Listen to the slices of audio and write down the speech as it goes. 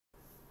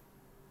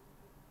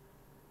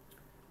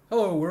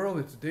Hello world,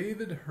 it's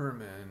David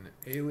Herman,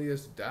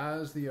 alias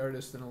Daz the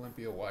Artist in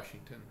Olympia,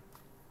 Washington.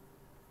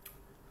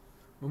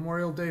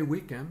 Memorial Day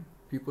weekend,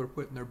 people are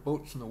putting their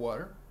boats in the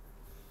water.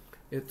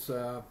 It's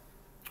 5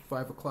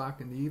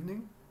 o'clock in the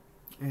evening,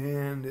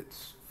 and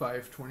it's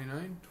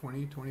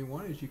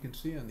 5/29/2021, as you can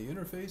see on the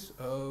interface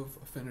of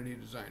Affinity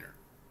Designer.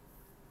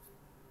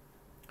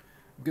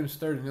 I'm going to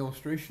start an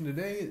illustration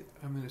today.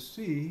 I'm going to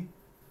see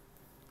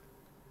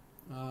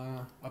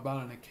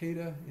about an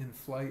cicada in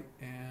flight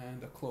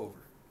and a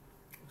clover.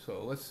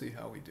 So let's see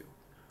how we do.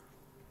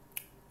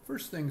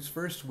 First things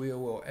first, we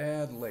will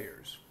add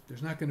layers.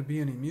 There's not going to be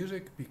any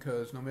music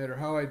because no matter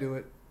how I do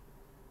it,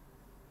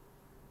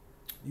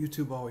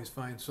 YouTube always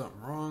finds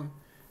something wrong.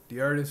 The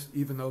artist,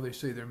 even though they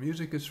say their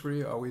music is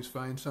free, always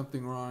finds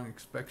something wrong,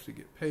 expects to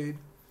get paid.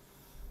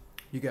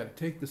 You got to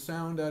take the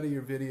sound out of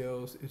your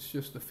videos. It's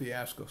just a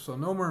fiasco. So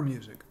no more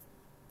music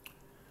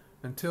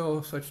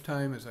until such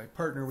time as I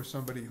partner with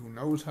somebody who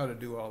knows how to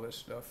do all this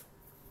stuff.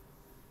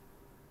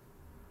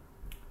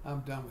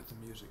 I'm done with the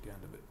music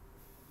end of it,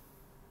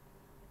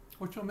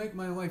 which will make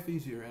my life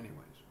easier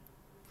anyways.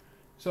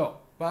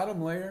 So,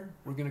 bottom layer,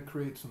 we're going to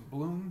create some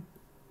bloom.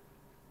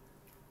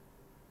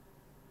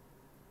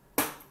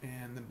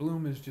 And the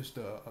bloom is just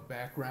a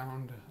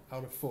background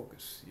out of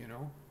focus, you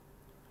know,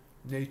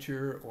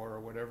 nature or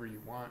whatever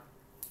you want.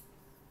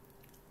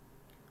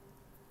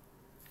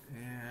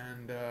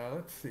 And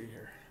let's see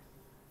here.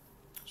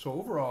 So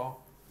overall,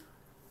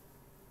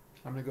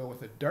 I'm going to go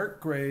with a dark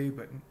gray,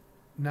 but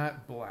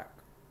not black.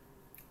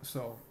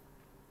 So,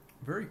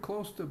 very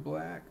close to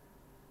black.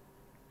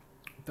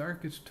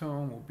 Darkest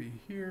tone will be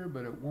here,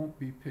 but it won't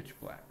be pitch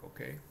black,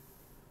 okay?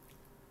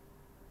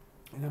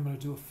 And I'm going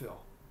to do a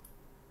fill.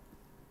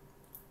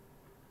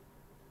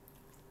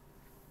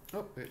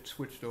 Oh, it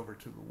switched over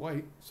to the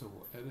white, so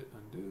we'll edit,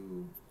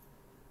 undo.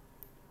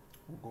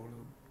 We'll go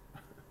to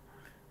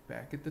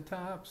back at the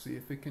top, see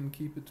if it can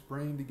keep its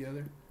brain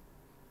together.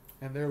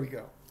 And there we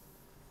go.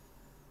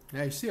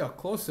 Now you see how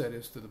close that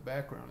is to the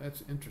background.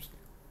 That's interesting.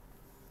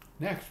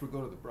 Next, we'll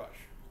go to the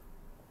brush.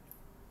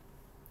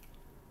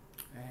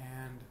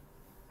 And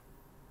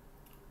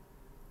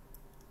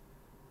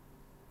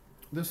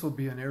this will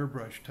be an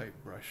airbrush type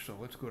brush. So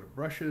let's go to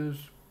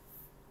brushes.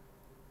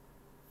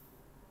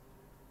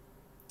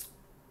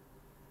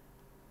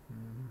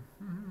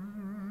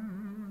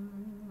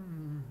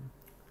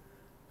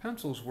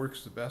 Pencils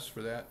works the best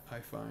for that,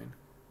 I find.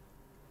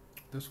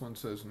 This one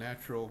says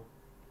natural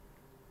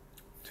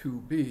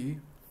 2B.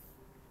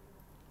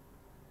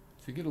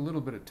 So you get a little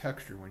bit of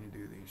texture when you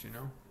do these, you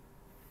know.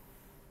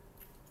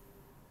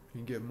 You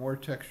can get more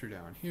texture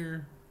down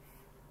here.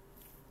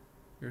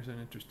 Here's an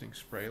interesting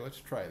spray. Let's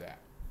try that.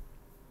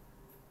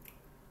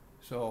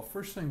 So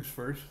first things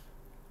first,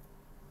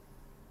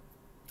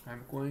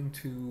 I'm going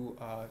to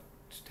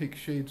take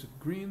shades of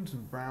greens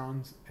and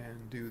browns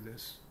and do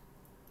this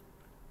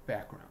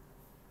background.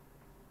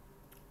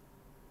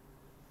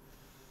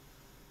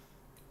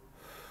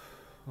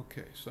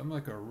 Okay, so I'm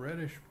like a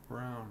reddish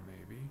brown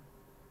maybe.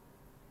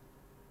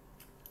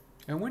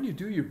 And when you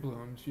do your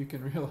blooms, you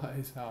can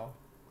realize how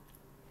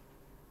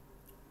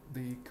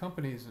the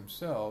companies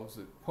themselves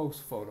that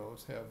post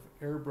photos have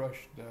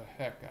airbrushed the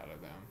heck out of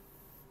them.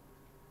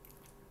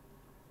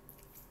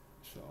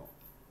 So,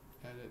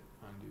 edit,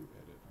 undo,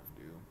 edit,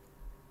 undo.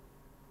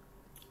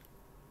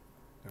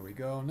 There we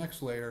go.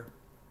 Next layer.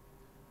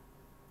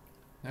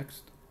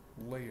 Next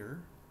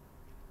layer.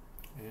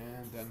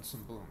 And then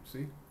some bloom.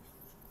 See?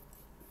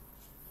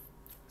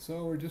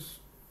 So we're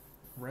just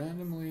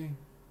randomly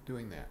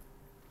doing that.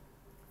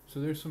 So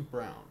there's some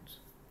browns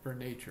for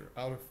nature,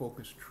 out of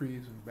focus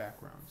trees and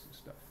backgrounds and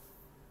stuff.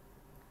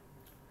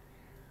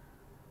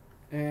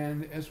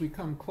 And as we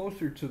come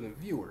closer to the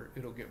viewer,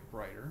 it'll get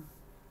brighter.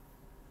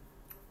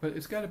 But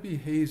it's got to be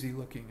hazy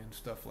looking and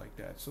stuff like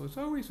that. So it's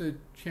always a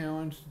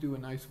challenge to do a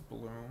nice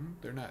bloom.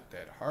 They're not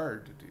that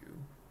hard to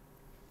do.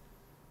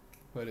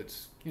 But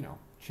it's, you know,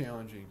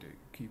 challenging to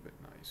keep it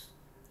nice.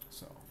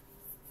 So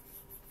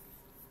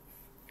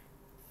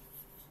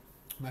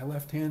my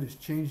left hand is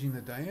changing the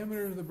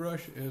diameter of the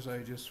brush as I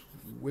just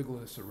wiggle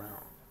this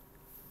around.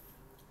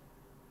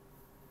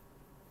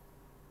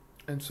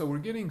 And so we're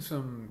getting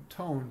some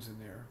tones in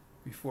there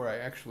before I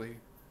actually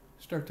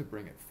start to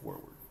bring it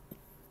forward.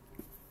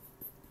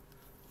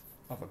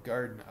 Of a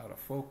garden out of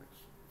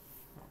focus.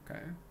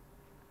 Okay.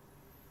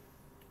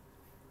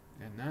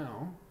 And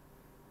now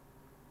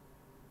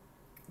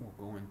we'll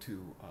go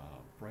into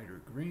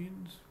brighter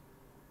greens.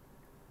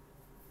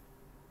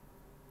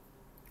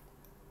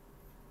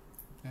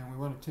 And we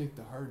want to take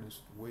the hardness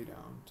way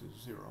down to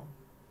 0.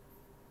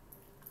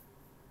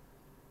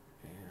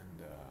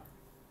 And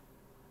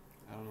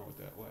I don't know what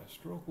that last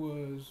stroke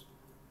was.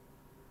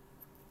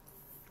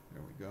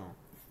 There we go.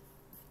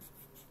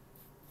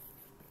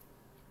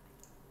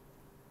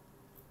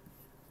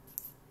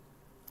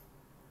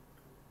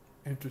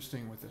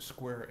 Interesting with a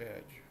square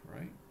edge,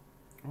 right?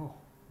 Oh,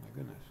 my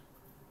goodness.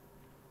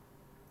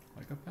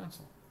 Like a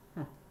pencil.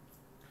 Huh.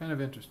 Kind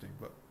of interesting,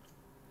 but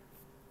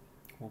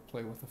we'll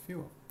play with a few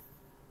of them.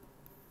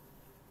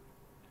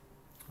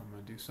 I'm going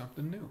want to do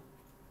something new.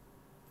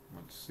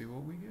 Let's see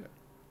what we get.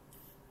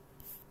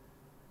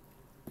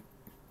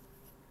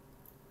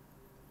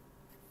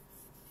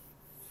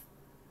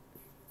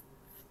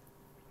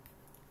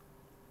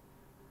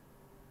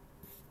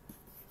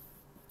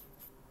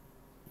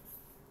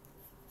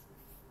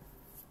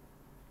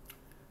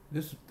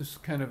 This is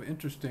kind of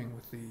interesting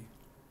with the,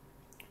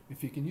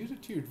 if you can use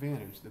it to your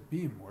advantage, the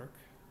beam work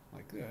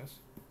like this.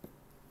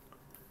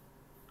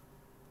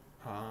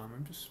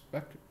 I'm just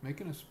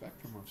making a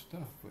spectrum of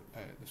stuff, but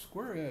the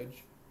square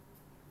edge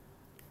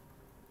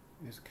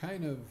is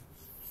kind of,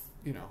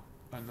 you know,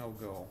 a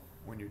no-go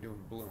when you're doing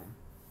bloom.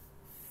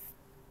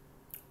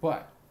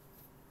 But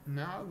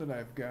now that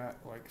I've got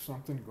like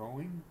something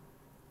going,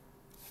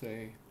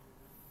 say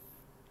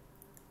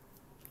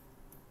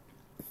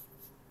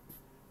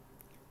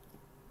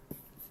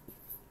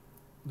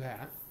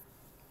that,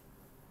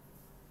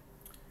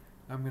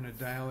 I'm going to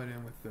dial it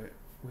in with the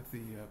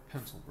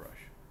pencil brush.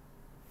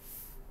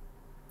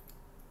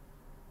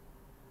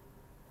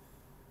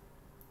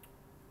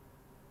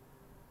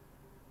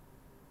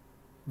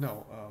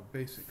 No,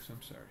 basics,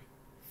 I'm sorry.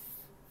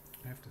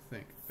 I have to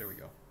think. There we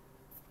go.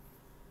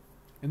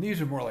 And these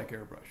are more like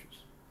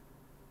airbrushes.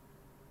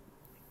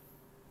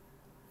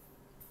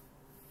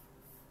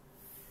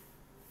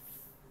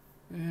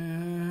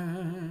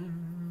 And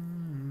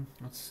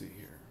let's see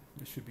here.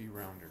 This should be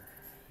rounder.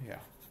 Yeah,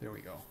 there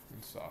we go,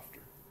 and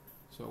softer.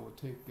 So we'll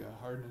take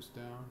hardness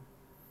down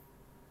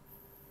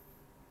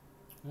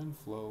and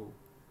flow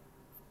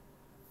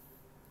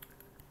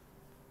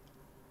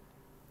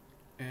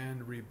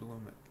and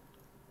rebloom it.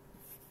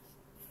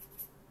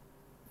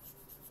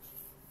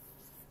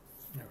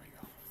 There we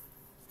go.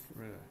 Get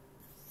rid of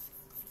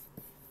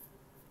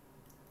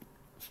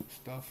some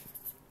stuff.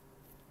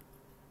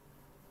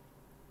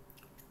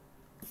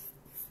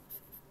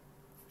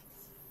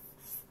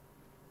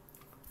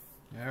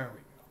 There we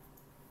go.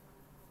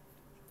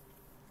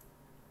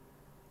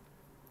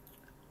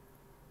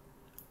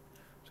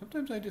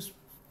 Sometimes I just,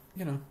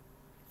 you know,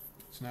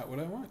 it's not what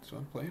I want, so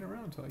I'm playing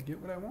around until I get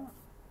what I want.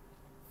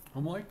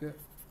 I'm like that.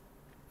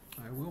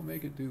 I will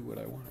make it do what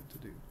I want it to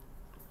do.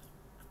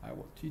 I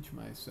will teach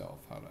myself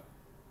how to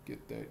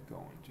get that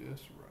going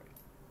just right.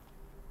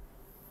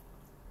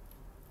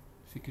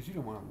 See, because you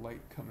don't want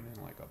light coming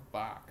in like a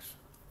box.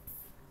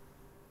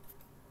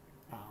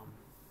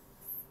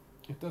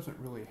 It doesn't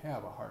really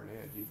have a hard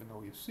edge, even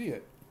though you see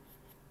it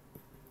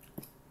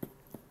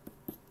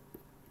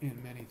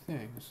in many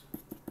things.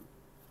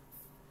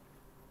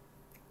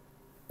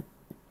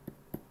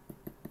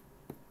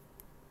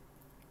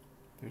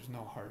 There's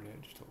no hard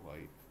edge to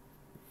light.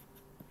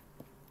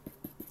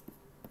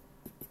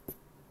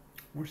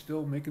 We're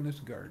still making this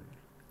garden.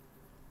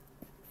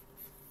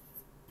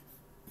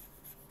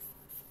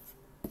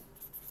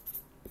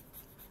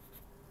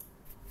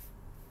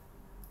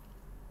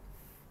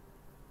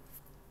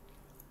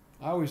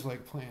 I always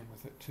like playing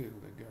with it too,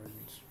 the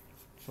gardens.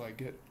 So I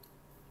get,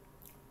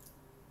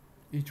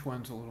 each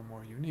one's a little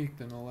more unique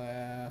than the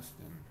last,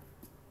 and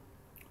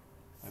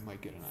I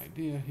might get an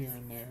idea here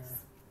and there.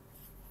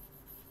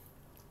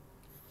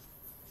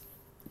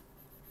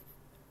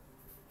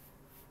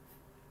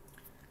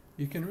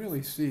 You can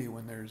really see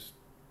when there's,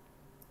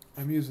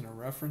 I'm using a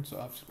reference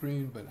off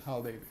screen, but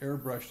how they've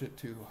airbrushed it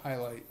to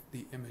highlight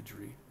the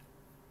imagery.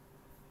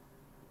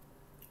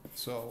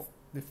 So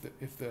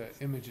if the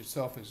image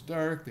itself is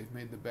dark, they've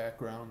made the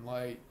background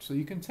light. So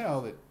you can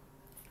tell that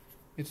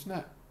it's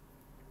not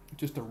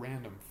just a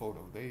random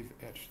photo. They've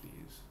etched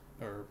these,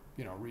 or,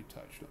 you know,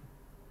 retouched them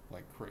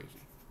like crazy.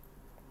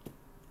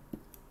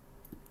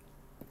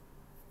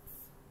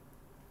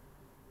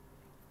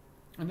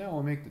 And now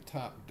I'll make the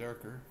top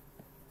darker.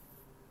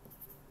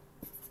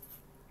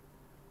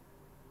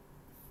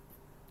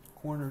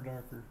 Corner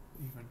darker,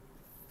 even.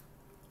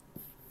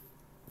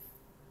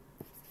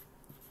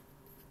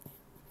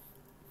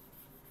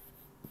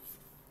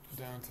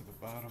 Down to the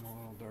bottom a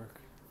little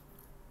dark.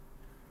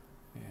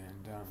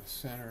 And down the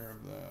center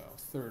of the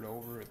third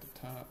over at the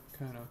top,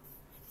 kind of.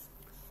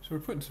 So we're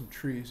putting some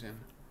trees in.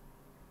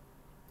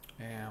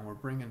 And we're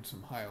bringing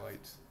some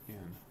highlights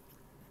in.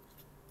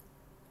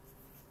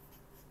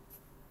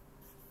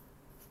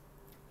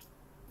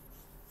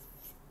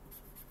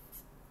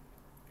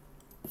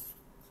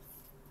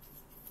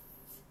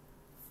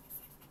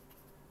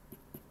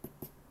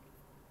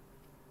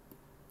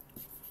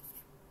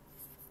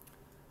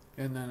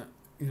 And then,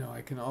 you know,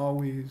 I can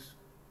always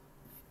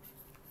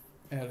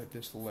edit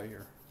this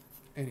layer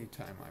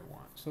anytime I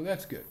want. So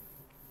that's good.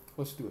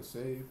 Let's do a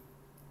save.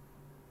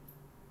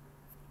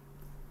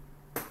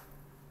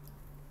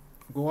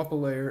 Go up a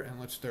layer and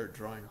let's start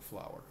drawing a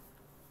flower.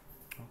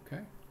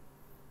 Okay.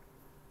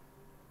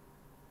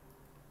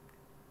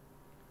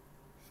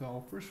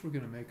 So first we're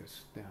going to make a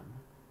stem.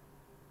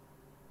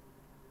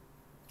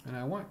 And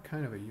I want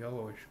kind of a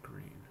yellowish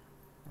green,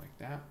 like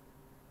that.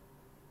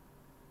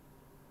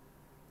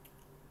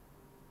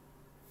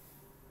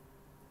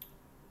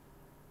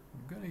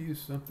 I'm going to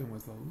use something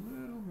with a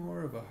little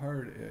more of a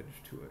hard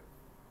edge to it.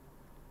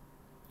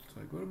 So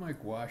I go to my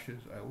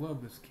gouaches. I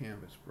love this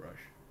canvas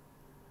brush.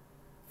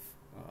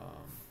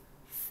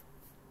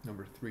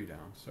 number 3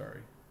 down,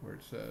 sorry, where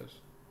it says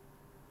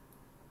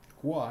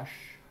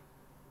gouache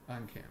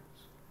on canvas.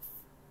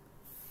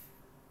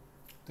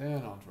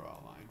 Then I'll draw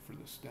a line for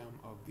the stem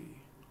of the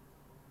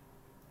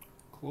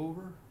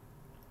clover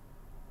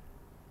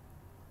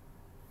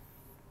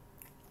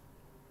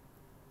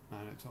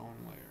on its own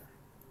layer.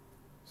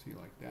 See,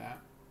 like that.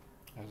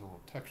 Has a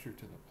little texture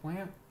to the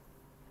plant.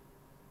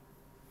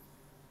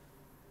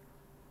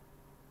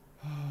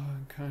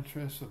 In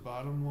contrast, the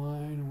bottom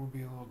line will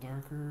be a little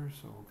darker,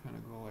 so we'll kind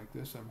of go like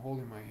this. I'm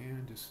holding my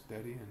hand just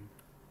steady and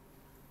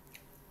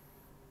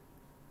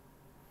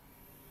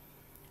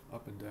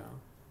up and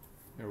down.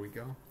 There we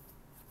go.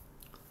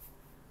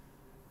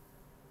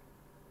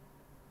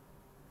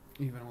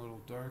 Even a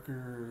little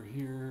darker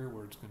here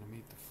where it's going to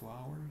meet the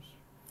flowers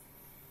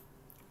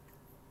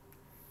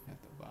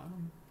at the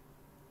bottom.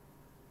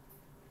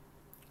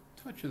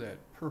 Touch of that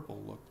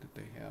purple look that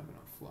they have in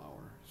a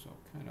flower, so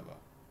kind of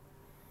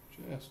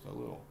just a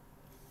little,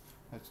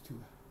 that's too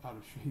out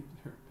of shape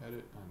there.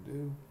 Edit,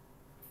 undo.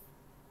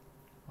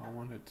 I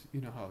wanted to, you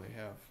know how they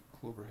have,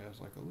 clover has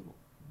like a little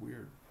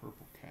weird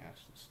purple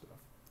cast and stuff.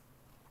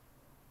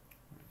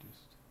 I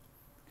just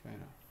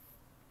kind of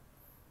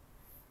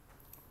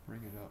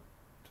bring it up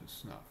to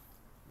snuff,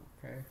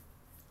 okay?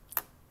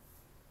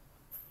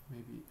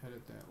 Maybe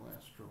edit that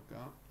last stroke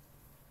out.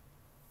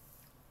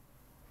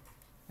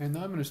 And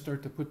now I'm going to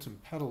start to put some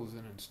petals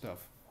in and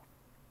stuff.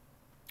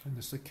 And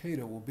the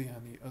cicada will be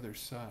on the other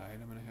side.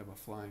 I'm going to have a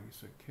flying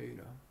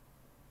cicada.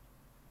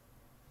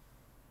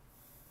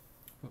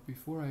 But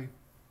before I,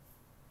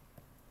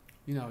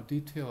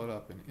 detail it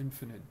up in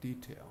infinite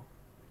detail,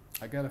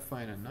 I got to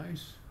find a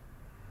nice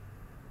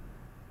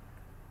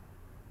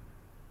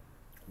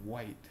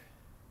white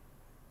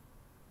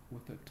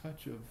with a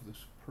touch of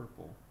this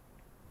purple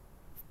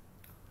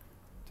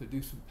to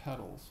do some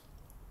petals.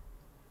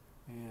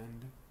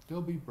 And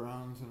there'll be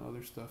browns and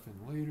other stuff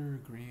in later,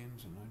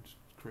 greens, and it's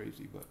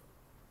crazy, but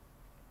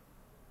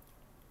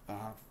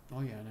oh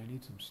yeah, and I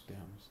need some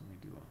stems. Let me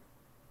do a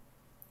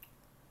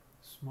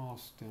small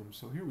stem.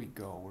 So here we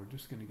go. We're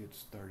just going to get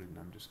started, and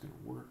I'm just going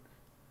to work.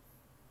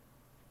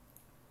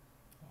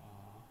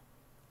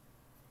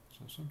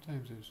 So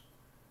sometimes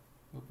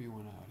there'll be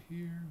one out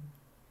here,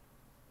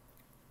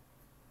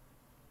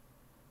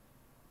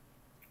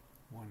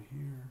 one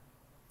here.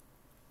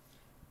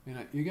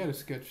 And you got to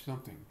sketch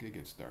something to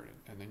get started,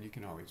 and then you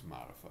can always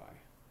modify.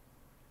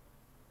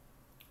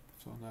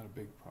 So not a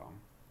big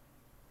problem.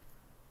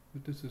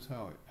 But this is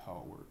how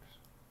it works.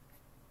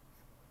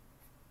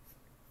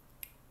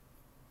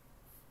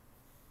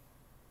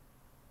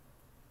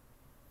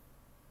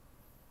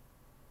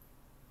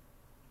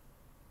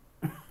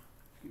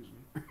 Excuse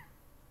me.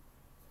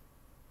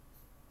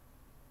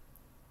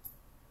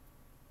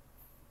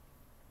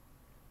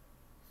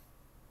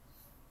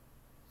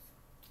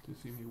 To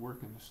see me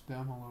working the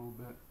stem a little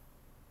bit.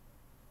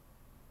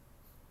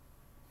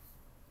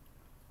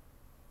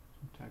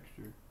 Some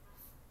texture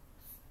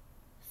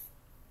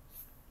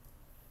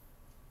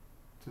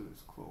to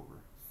this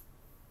clover.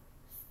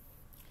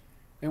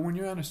 And when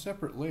you're on a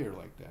separate layer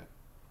like that,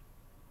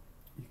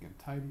 you can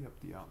tidy up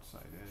the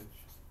outside edge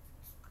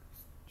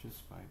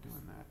just by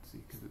doing that. See,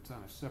 because it's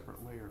on a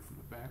separate layer from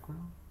the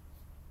background.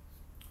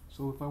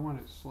 So if I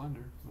want it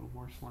slender, a little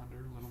more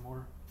slender, a little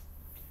more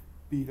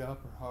beat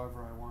up, or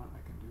however I want,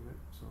 I can do it.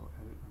 So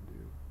edit,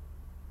 undo.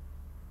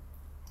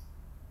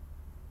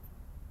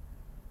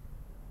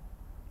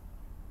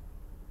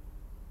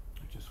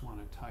 I just want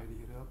to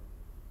tidy it up.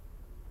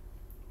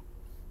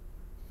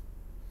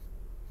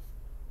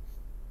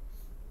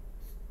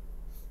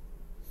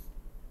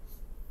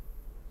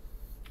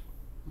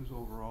 It was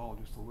overall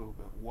just a little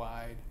bit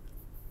wide.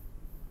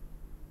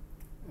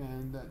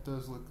 And that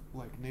does look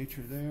like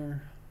nature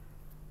there.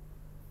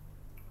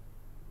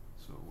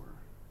 So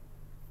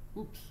we're,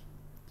 oops,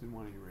 didn't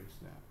want to erase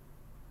that.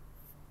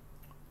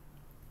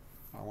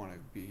 I want to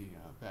be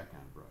back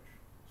on brush.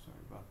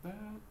 Sorry about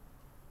that.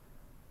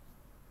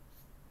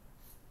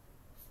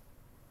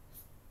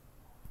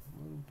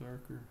 A little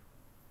darker.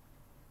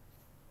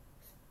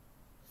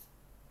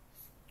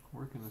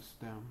 Working the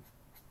stem.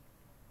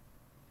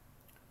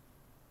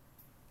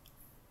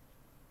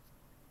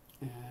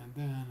 And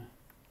then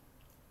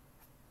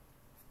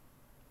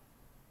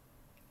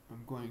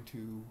I'm going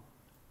to,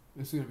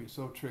 this is going to be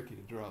so tricky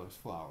to draw this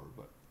flower,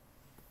 but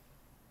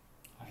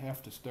I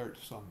have to start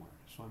somewhere.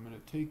 So I'm going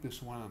to take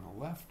this one on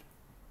the left,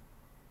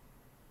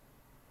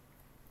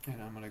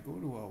 and I'm going to go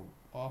to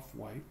a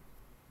off-white,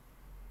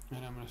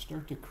 and I'm going to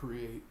start to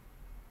create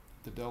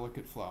the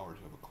delicate flowers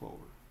of a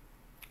clover.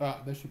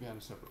 That should be on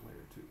a separate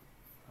layer too.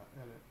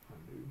 Edit,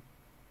 undo.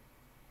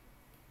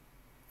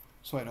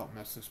 So I don't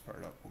mess this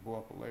part up. We'll go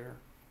up a layer.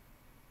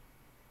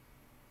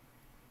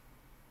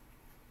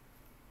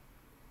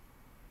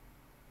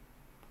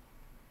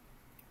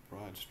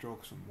 Broad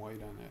stroke some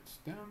white on that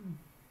stem.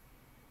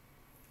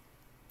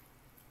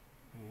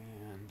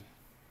 And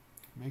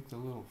make the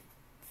little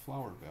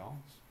flower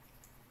bells.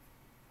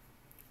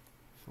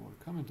 So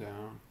we're coming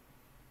down.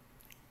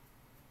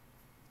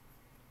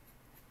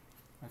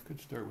 I I could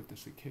start with the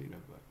cicada,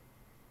 but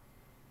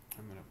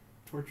I'm going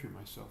to torture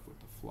myself with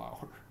the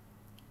flower.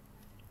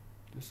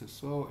 This is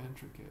so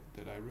intricate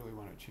that I really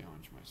want to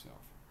challenge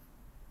myself.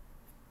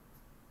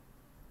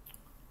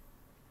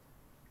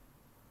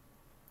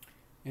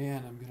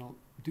 And I'm going to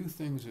do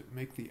things that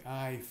make the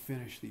eye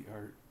finish the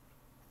art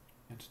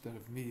instead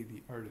of me,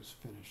 the artist,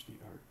 finish the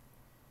art.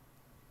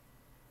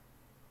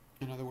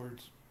 In other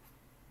words,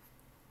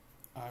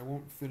 I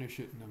won't finish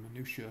it in the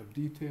minutiae of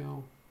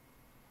detail,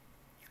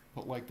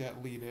 but like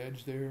that lead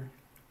edge there,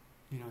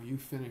 you know, you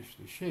finish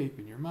the shape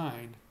in your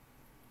mind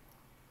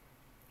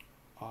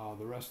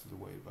the rest of the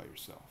way by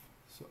yourself.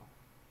 So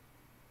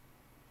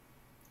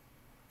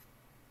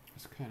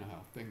that's kind of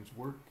how things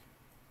work.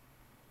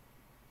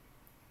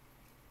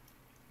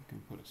 You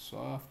can put a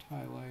soft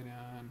highlight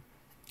on,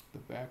 the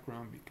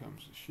background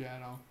becomes the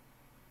shadow,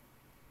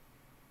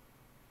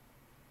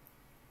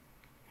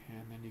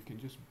 and then you can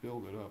just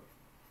build it up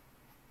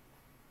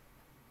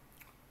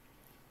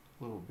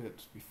little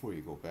bits before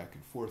you go back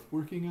and forth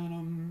working on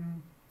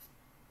them.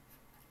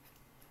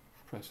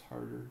 Press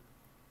harder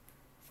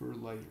for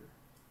lighter.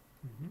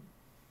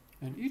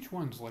 And each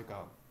one's like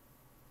a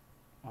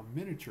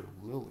miniature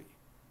lily,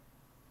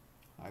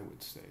 I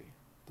would say,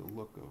 the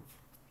look of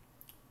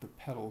the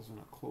petals in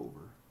a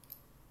clover.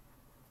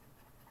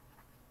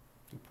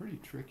 They're pretty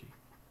tricky.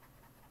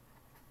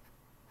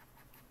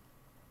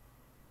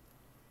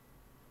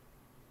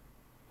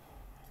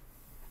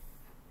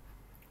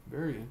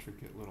 Very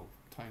intricate little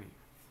tiny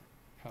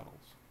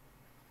petals.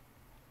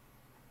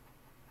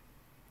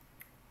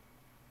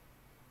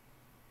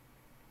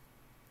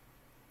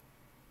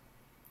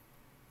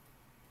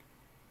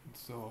 And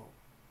so,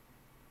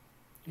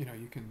 you know,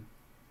 you can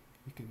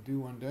do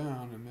one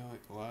down and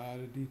make a lot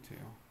of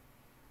detail,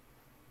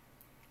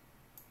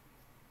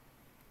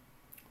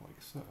 like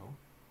so.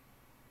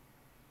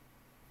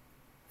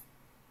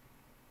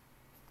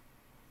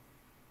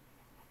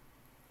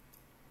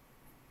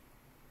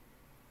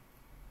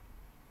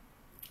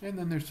 And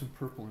then there's some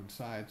purple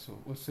inside,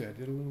 so let's say I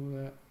did a little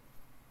of that.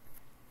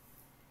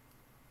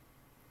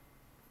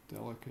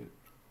 Delicate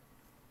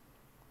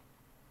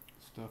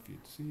stuff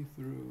you'd see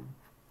through.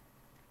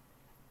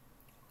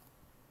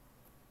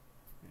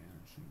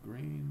 And some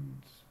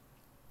greens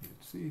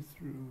you'd see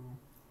through.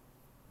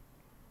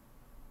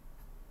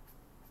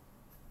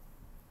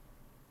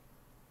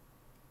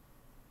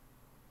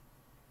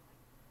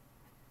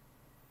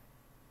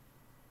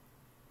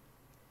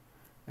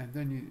 And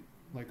then you,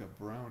 like a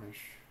brownish,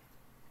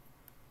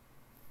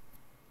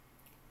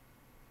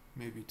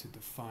 maybe to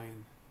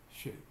define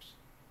shapes.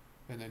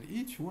 And then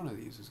each one of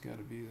these has got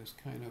to be this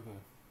kind of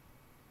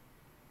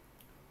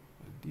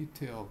a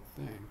detailed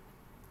thing,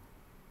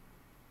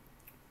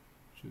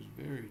 which is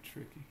very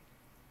tricky.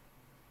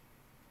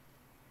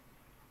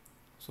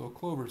 So a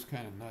clover's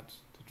kind of nuts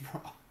to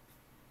draw.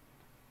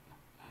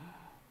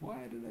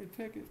 Why did I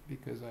pick it?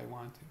 Because I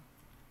want to.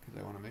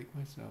 Because I want to make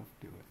myself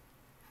do it.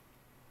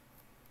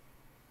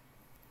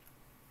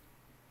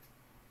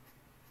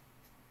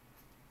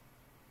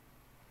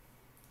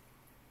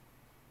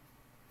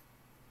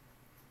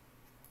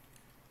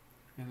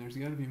 And there's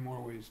got to be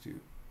more ways to,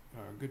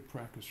 good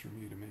practice for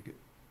me to make it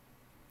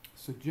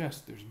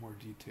suggest there's more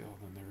detail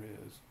than there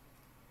is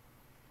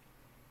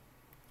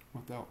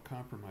without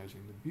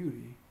compromising the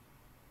beauty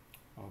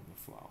of the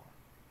flower.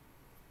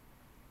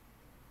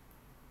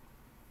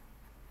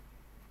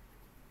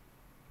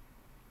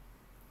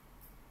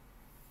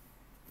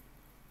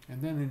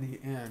 And then in the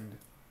end,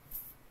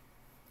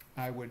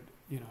 I would,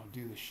 you know,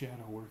 do the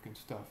shadow work and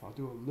stuff. I'll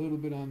do a little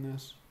bit on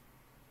this.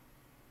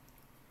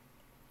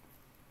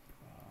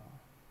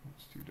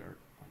 It's too dark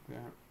like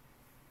that.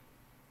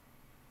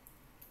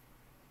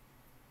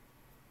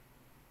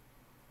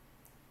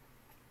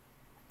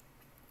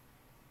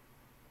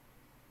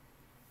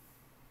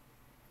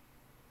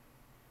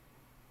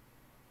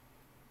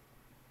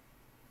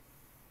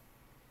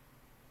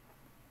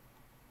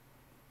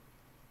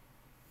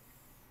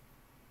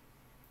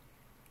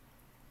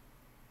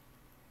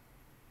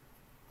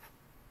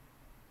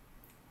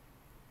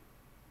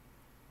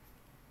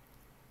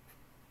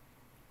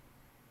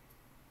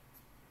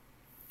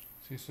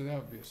 See, so that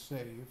would be a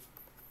save.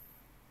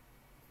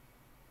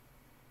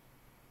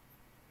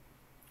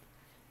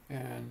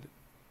 And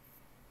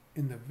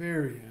in the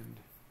very end,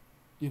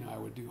 you know, I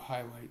would do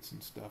highlights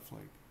and stuff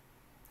like,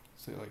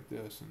 say like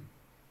this,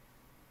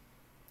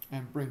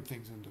 and bring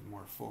things into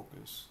more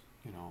focus,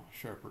 you know,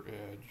 sharper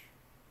edge,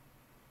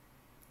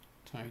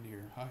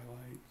 tinier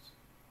highlights,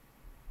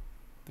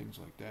 things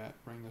like that.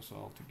 Bring this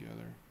all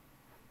together.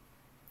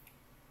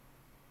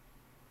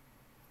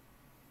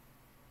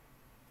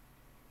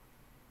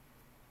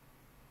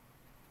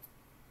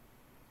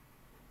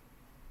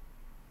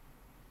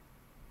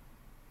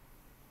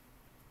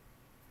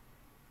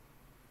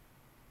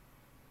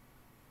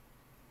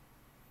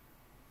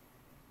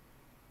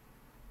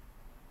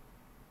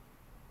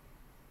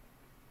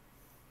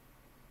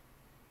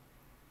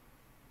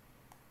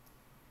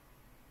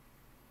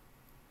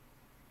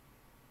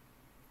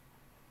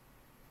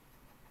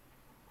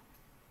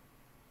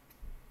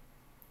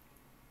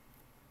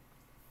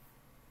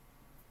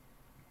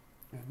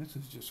 this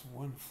is just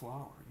one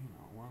flower, you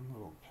know, one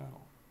little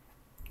petal.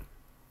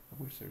 I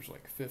wish there's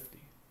like 50,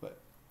 but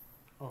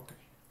okay.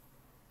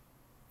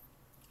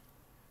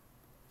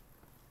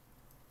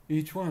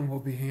 Each one will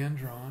be hand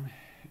drawn,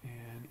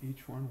 and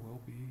each one will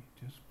be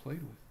just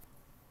played with.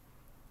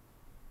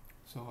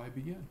 So I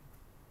begin.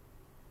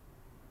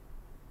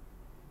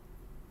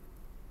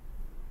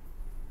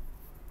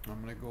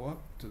 I'm going to go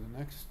up to the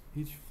next,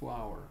 each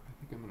flower, I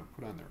think I'm going to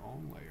put on their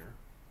own layer,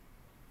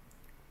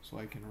 so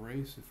I can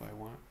erase if I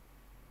want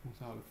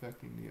without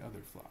affecting the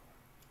other flower.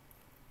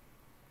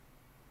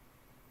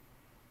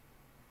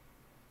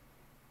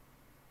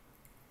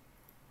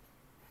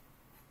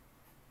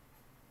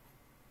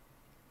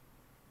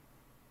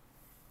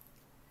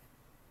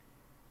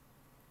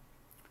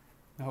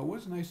 Now it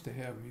was nice to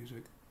have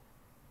music.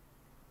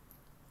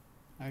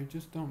 I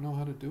just don't know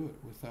how to do it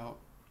without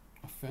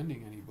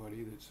offending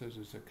anybody that says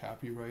it's a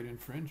copyright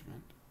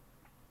infringement.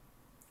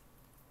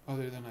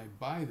 Other than I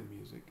buy the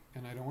music,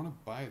 and I don't want to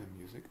buy the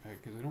music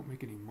because I don't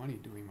make any money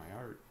doing my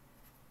art.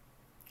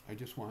 I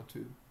just want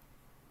to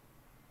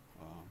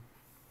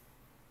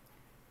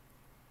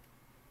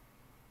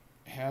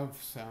have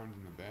sound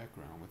in the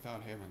background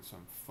without having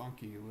some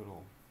funky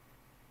little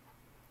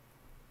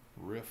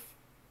riff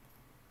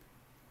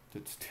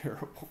that's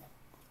terrible.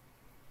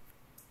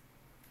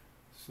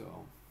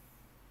 So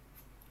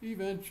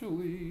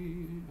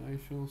eventually I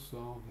shall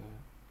solve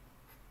that,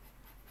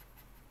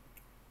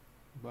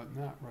 but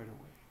not right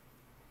away,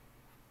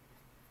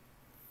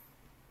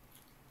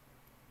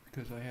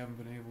 because I haven't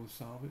been able to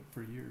solve it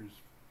for years.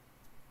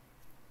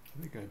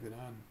 I think I've been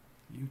on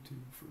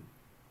YouTube for,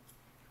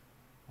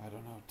 I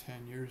don't know,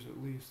 10 years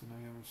at least, and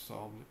I haven't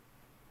solved it.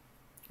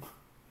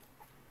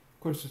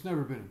 Of course, it's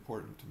never been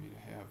important to me to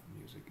have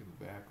music in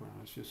the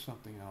background. It's just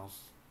something else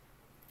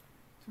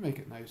to make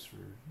it nice for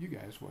you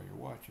guys while you're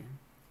watching.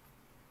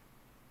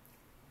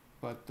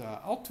 But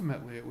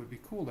ultimately, it would be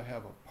cool to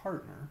have a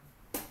partner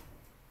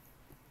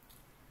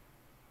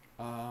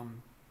that,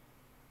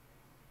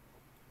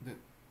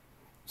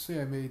 say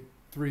I made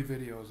 3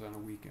 videos on a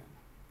weekend.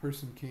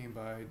 Person came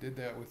by, did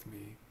that with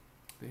me.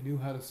 They knew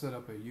how to set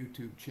up a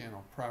YouTube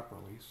channel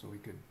properly so we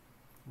could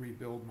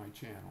rebuild my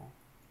channel.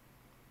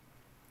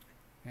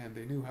 And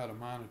they knew how to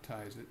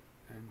monetize it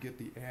and get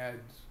the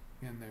ads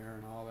in there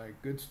and all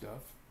that good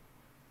stuff.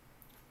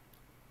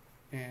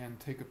 And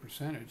take a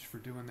percentage for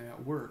doing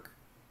that work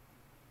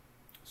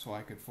so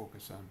I could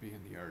focus on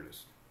being the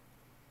artist.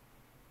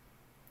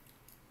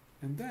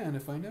 And then,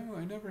 if I knew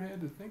I never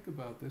had to think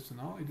about this and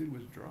all I did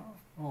was draw,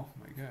 oh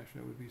my gosh,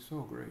 that would be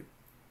so great.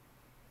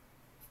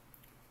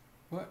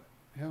 But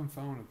I haven't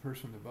found a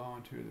person to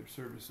volunteer their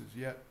services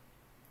yet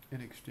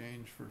in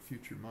exchange for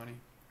future money.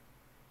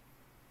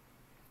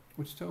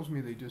 Which tells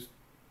me they just,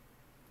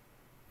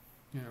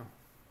 you know,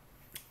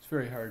 it's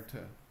very hard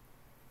to,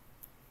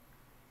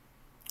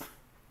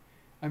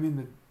 I mean,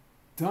 the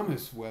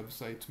dumbest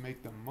websites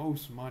make the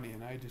most money,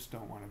 and I just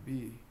don't want to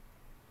be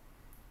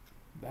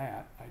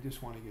that. I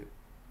just want to get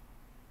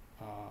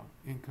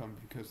income,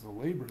 because the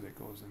labor that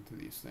goes into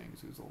these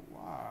things is a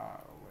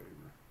lot of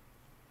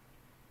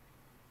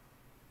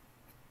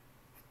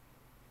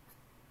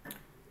labor.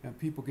 And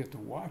people get to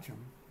watch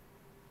them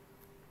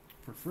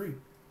for free.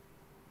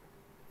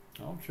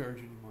 I don't charge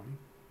any money.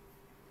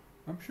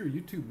 I'm sure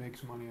YouTube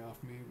makes money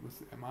off me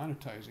with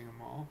monetizing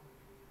them all,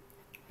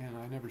 and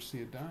I never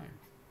see a dime.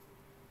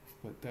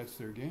 But that's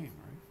their game,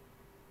 right?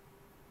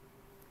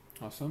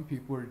 Now, some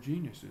people are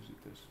geniuses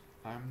at this.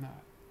 I'm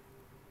not.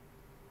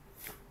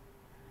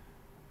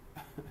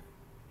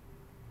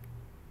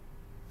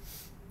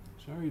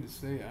 Sorry to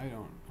say,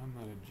 I'm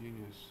not a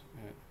genius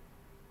at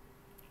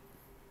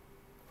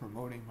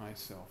promoting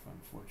myself,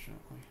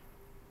 unfortunately.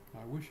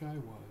 I wish I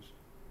was.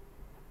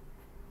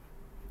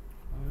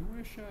 I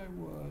wish I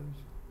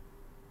was.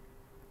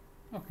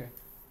 Okay.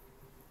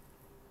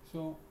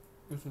 So,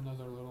 there's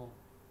another little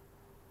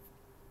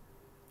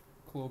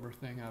clover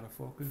thing out of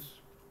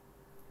focus.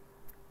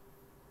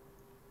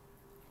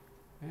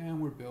 And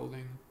we're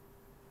building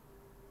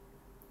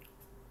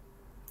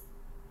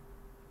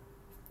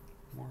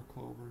more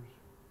clovers.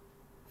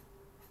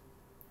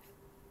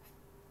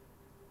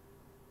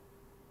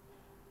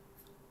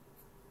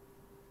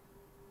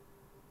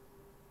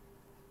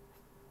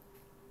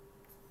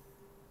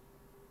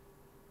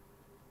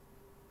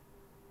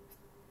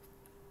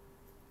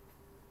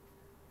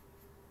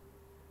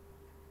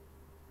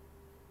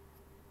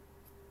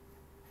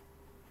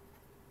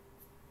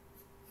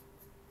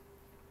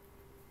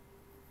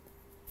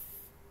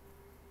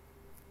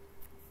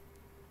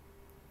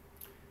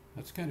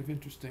 That's kind of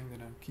interesting that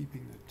I'm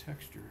keeping the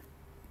texture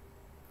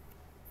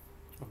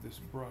of this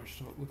brush,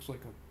 so it looks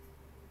like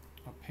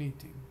a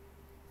painting,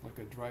 like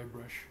a dry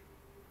brush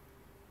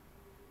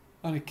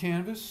on a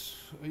canvas,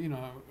 you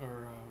know,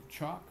 or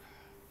chalk,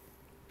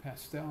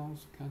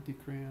 pastels, Conte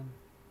crayon,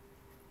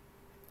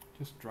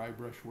 just dry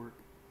brush work.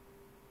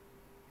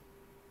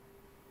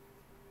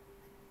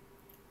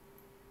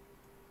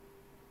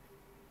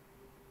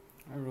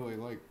 I really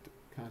liked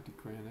Conte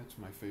crayon. That's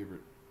my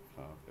favorite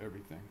of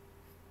everything.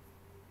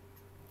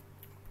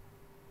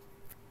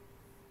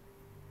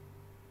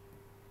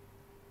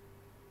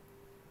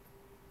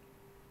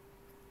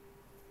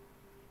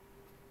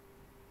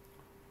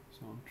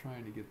 I'm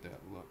trying to get that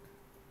look.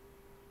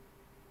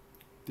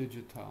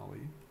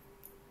 Digitally.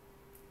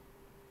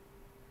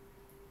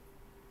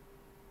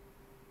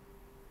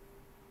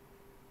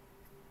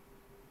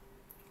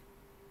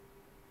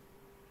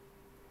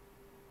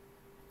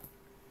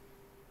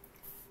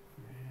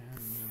 And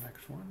the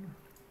next one.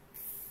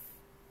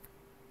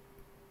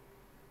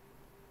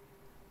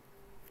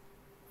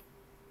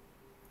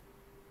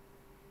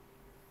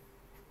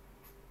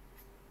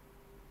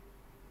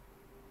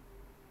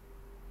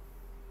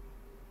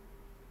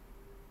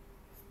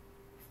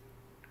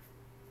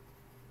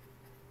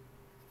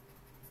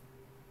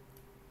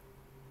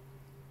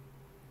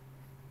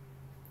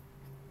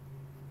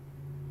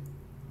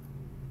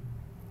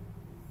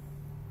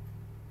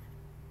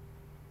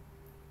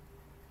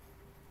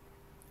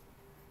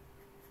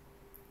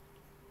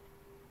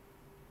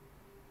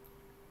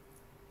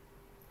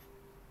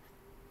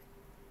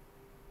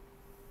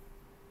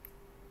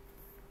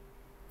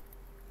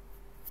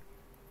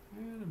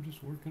 And I'm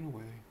just working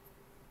away.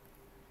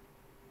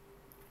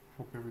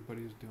 Hope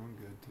everybody's doing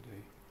good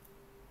today.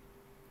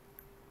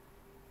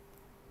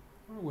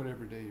 Or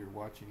whatever day you're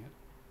watching it.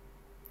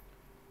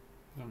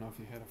 I don't know if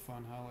you had a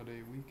fun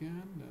holiday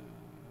weekend.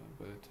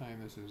 By the time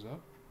this is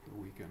up, the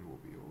weekend will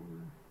be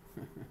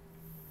over.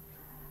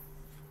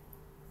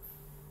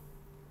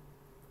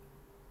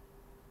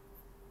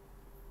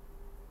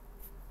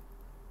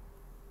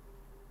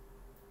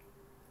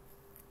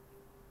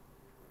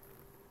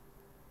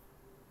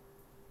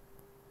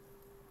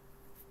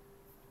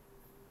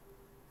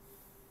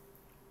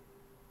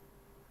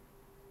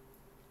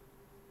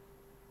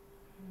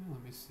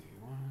 Let me see.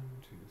 1,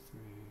 2, 3,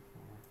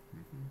 4.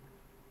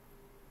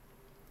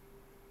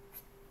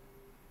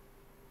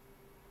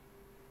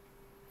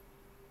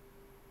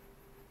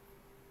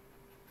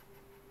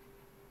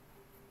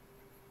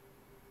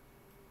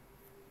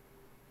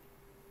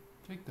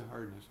 Take the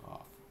hardness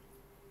off.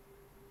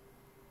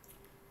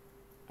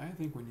 I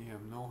think when you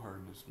have no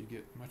hardness, you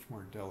get much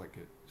more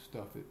delicate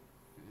stuff.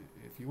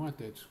 If you want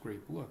that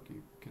scrape look,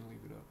 you can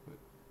leave it up, but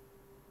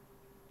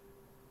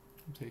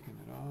I'm taking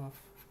it off.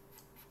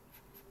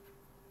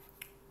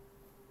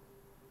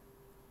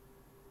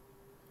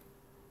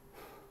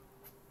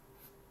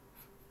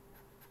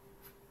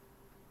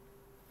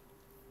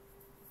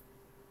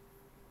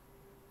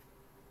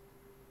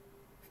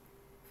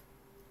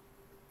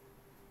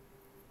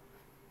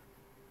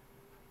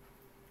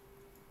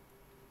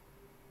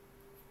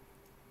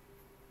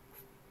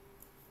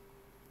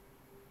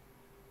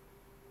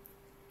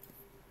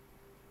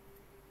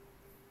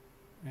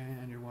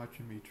 And you're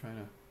watching me trying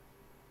to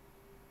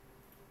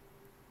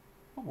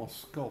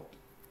almost sculpt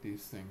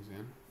these things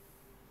in.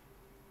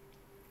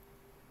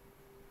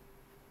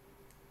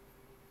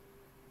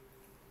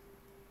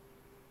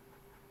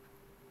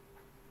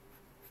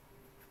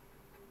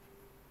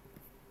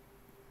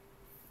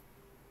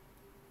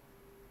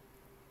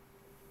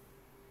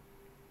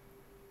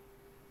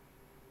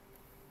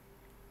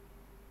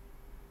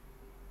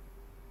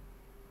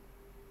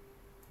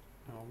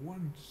 Now,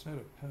 one set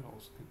of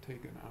petals could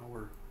take an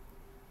hour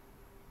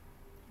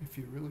if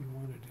you really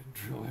wanted to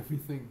drill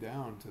everything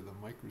down to the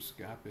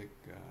microscopic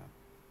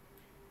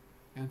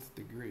nth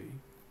degree.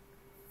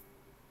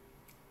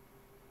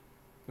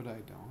 But I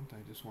don't.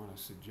 I just want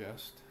to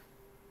suggest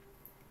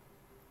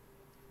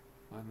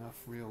enough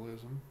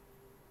realism.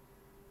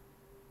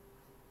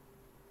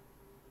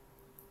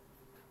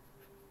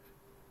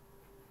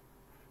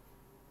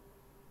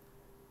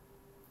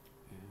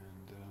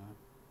 And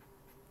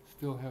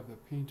still have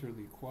the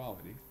painterly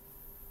quality.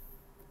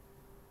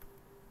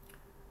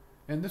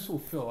 And this will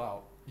fill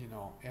out, you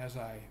know, as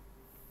I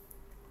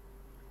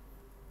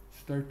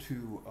start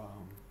to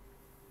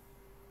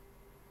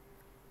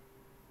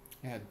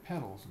add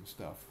petals and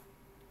stuff,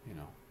 you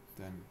know,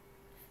 then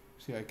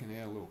see I can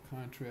add a little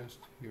contrast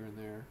here and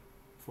there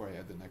before I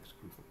add the next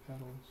group of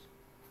petals.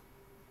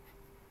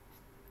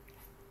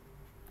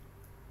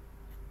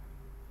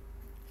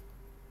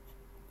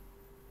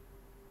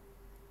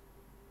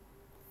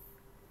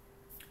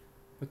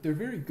 But they're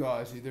very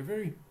gauzy, they're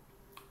very,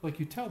 like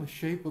you tell the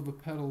shape of a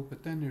petal,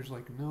 but then there's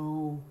like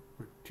no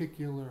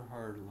particular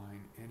hard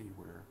line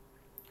anywhere.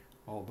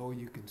 Although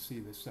you can see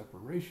the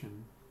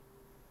separation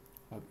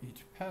of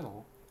each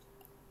petal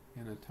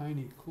in a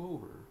tiny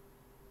clover,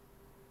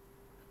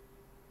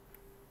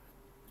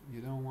 you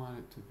don't want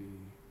it to be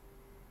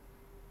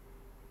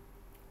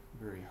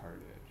very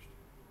hard-edged.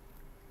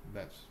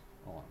 That's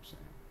all I'm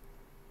saying.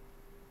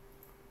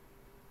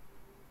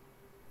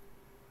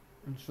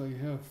 And so you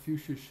have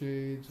fuchsia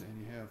shades and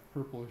you have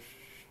purplish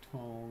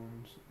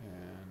tones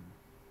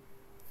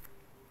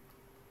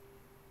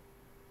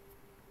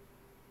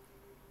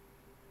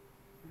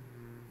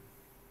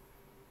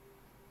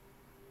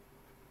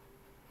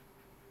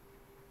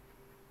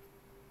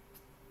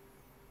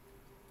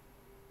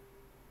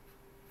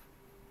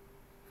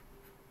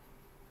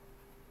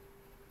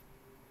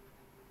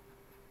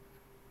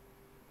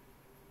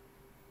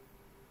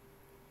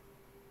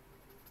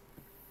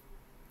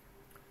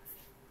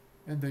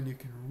and then you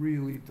can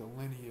really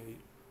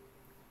delineate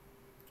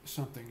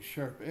something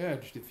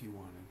sharp-edged if you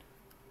wanted.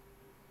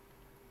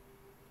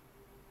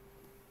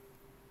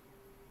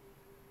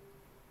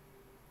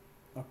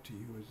 up to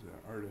you as the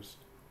artist.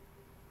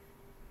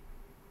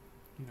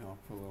 You know,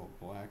 put a little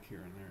black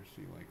here and there,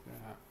 see, like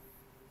that.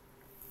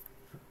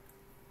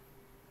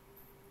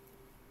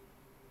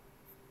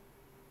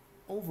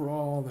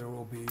 Overall, there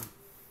will be,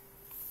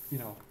 you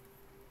know,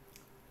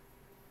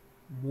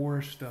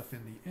 more stuff in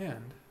the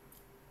end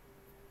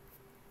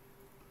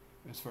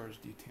as far as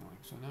detailing.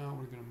 So now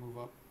we're going to move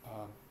up.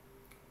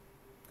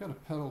 Got a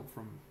petal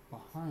from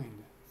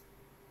behind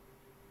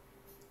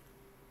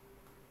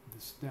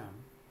the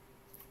stem,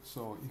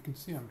 so you can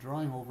see I'm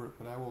drawing over it,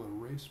 but I will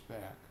erase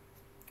back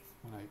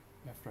when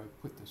after I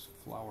put this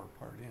flower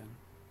part in.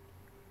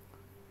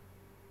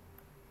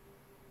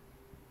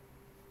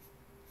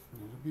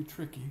 And it'll be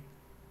tricky,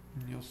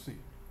 and you'll see.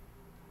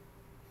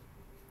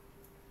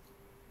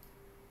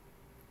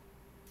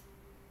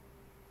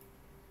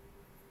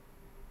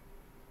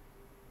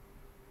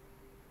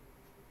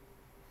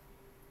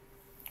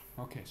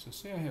 Okay, so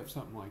say I have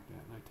something like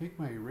that, and I take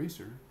my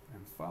eraser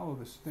and follow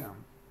the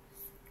stem.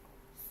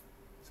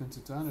 Since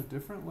it's on a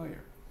different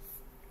layer,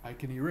 I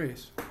can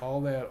erase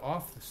all that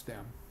off the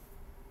stem,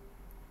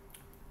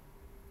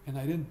 and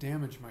I didn't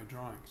damage my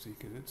drawing, see,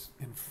 because it's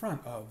in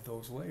front of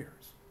those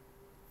layers.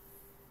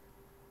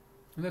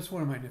 And that's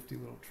one of my nifty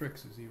little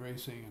tricks, is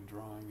erasing and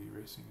drawing,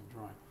 erasing and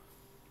drawing.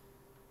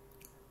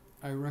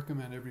 I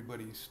recommend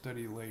everybody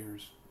study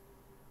layers.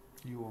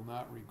 You will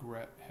not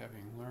regret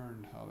having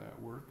learned how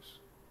that works.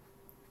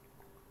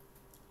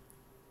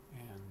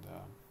 And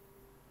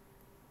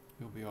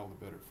you'll be all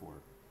the better for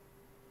it.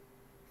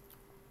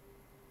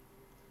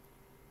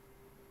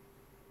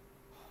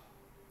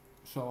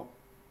 So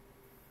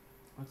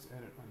let's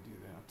edit, undo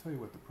that. I'll tell you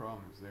what the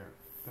problem is there.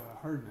 The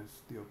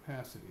hardness, the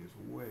opacity is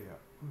way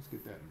up. Let's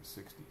get that in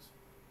the 60s.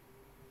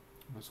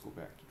 Let's go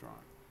back to drawing.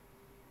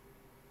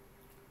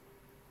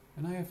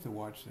 And I have to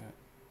watch that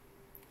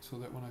so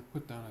that when I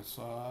put down a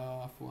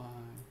soft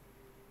line,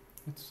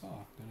 it's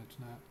soft and it's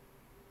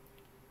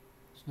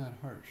not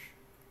harsh.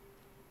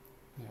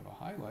 You have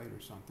a highlight or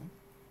something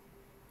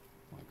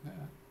like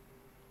that.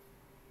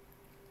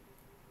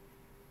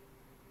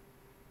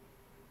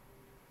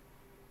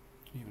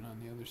 Even on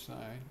the other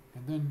side,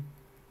 and then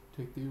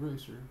take the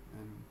eraser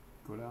and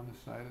go down the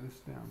side of the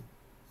stem.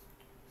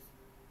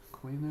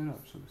 Clean that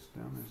up so the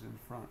stem is in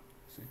front.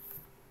 See,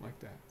 like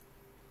that.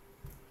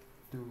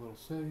 Do a little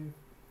save.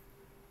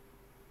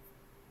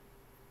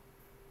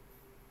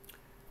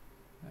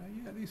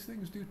 Yeah, these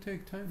things do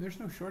take time. There's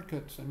no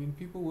shortcuts. I mean,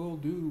 people will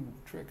do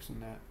tricks in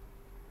that.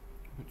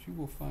 But you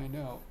will find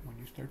out when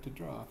you start to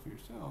draw for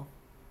yourself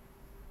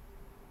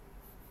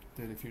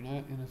that if you're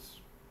not in a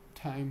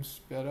time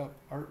sped up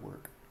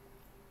artwork,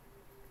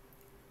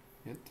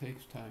 it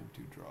takes time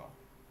to draw.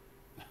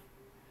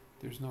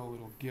 There's no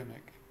little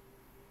gimmick.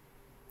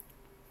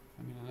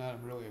 I mean, I'm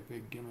not really a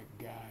big gimmick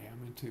guy.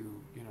 I'm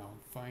into, you know,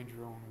 find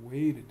your own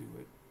way to do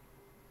it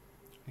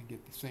and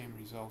get the same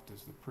result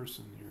as the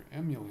person you're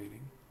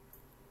emulating,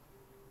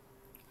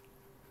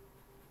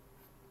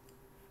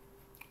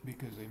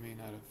 because they may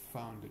not have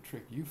found the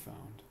trick you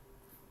found,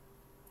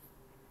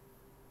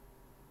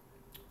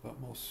 but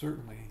most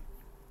certainly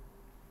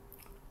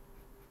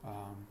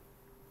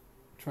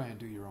try and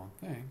do your own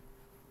thing,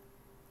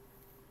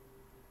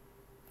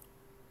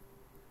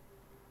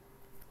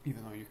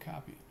 even though you're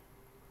copying.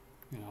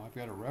 You know, I've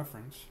got a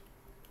reference.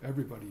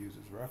 Everybody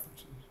uses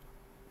references.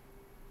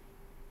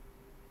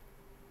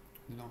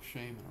 There's no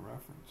shame in a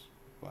reference,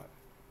 but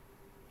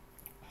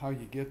how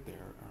you get there,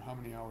 or how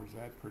many hours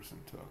that person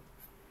took.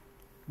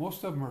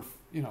 Most of them are,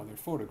 you know, they're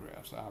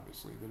photographs,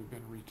 obviously, that have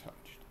been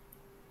retouched.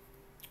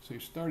 So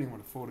you're starting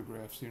with a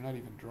photograph, so you're not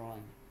even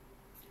drawing.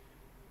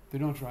 They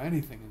don't draw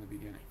anything in the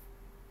beginning.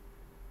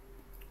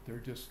 They're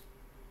just,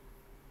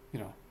 you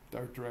know, the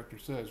art director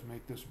says,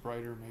 make this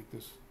brighter, make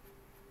this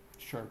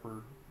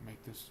sharper,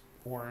 make this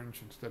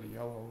orange instead of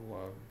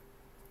yellow,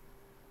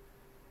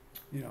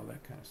 you know,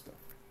 that kind of stuff.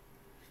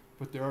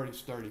 But they're already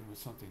starting with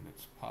something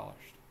that's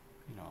polished,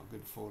 you know, a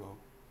good photo.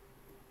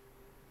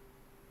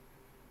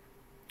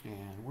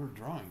 And we're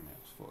drawing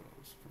those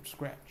photos from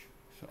scratch,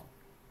 so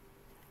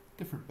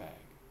different bag.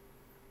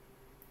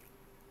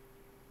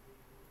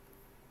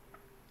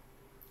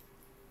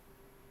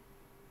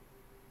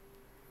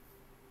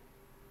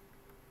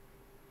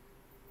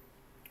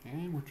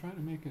 And we're trying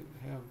to make it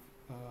have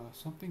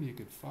something you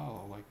could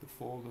follow, like the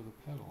fold of the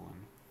petal,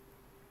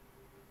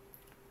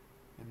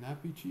 and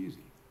not be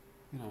cheesy.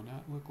 You know,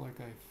 not look like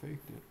I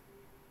faked it,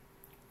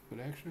 but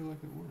actually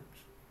like it works.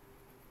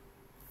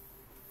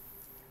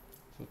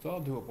 So it's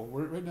all doable.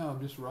 Right now I'm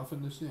just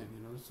roughing this in.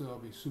 You know, this will all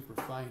be super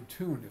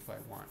fine-tuned if I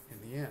want in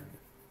the end.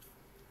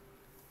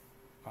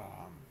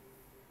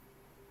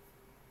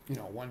 You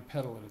know, one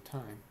petal at a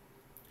time.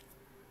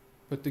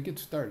 But to get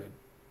started,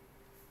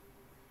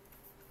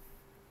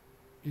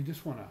 you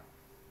just want to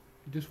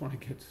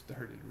get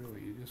started,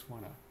 really. You just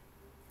want to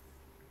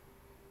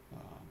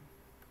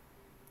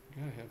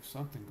you gotta have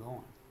something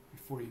going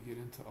before you get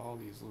into all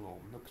these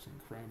little nooks and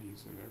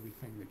crannies of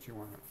everything that you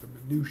want, the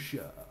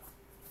minutiae,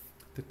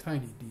 the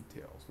tiny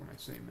details. When I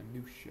say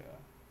minutiae,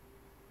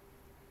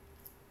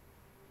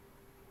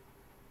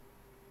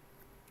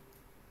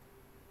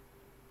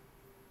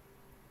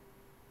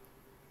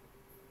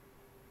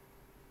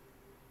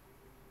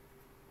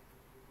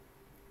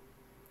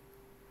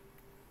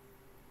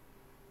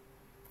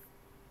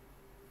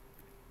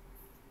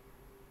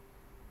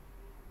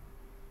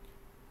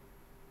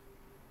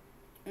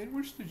 And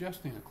we're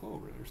suggesting a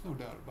clover, there's no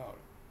doubt about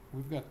it.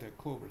 We've got that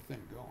clover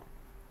thing going.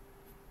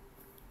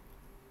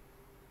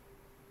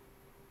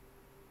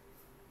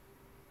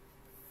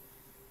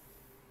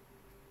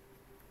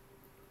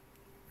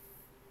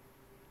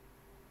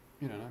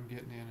 You know, I'm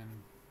getting in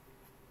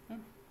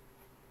and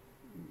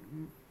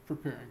I'm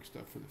preparing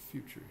stuff for the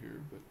future here,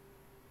 but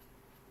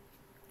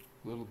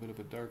a little bit of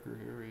a darker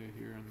area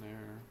here and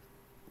there.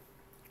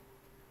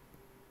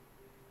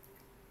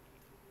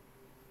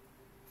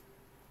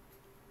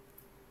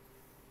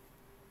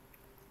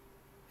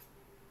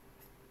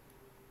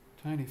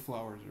 Tiny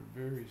flowers are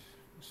very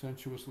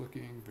sensuous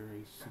looking,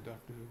 very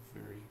seductive,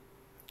 very,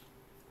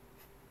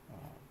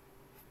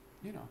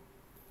 you know,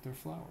 they're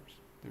flowers.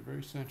 They're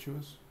very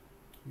sensuous.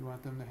 You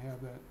want them to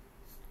have that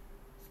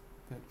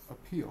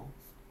appeal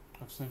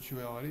of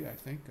sensuality, I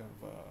think,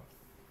 of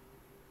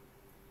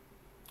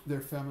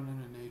they're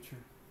feminine in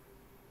nature.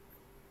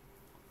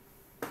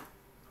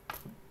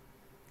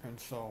 And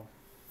so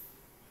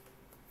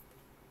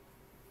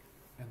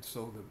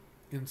the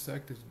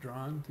insect is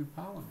drawn to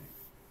pollinate.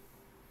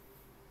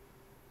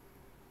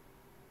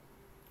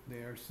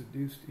 They are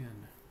seduced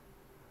in.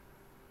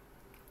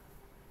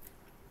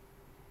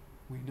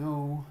 We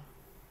know,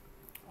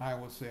 I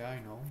would say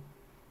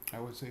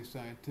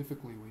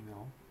scientifically we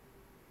know,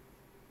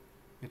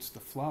 it's the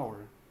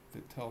flower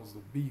that tells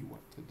the bee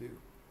what to do.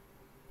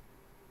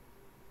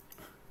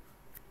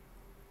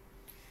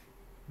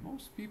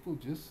 Most people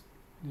just,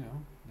 you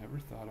know, never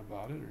thought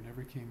about it or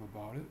never came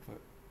about it,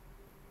 but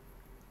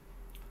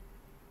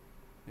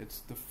it's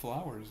the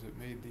flowers that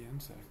made the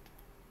insect.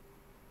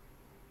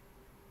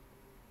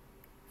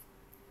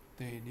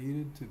 They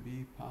needed to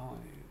be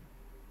pollinated.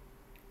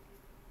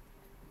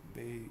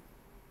 They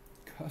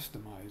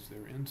customize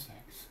their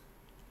insects.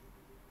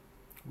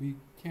 We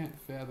can't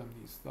fathom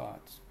these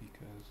thoughts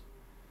because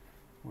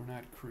we're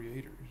not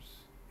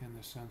creators in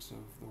the sense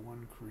of the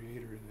one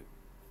creator that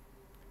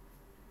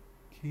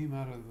came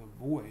out of the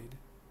void,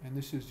 and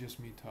this is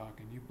just me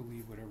talking, you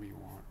believe whatever you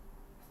want.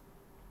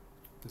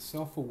 The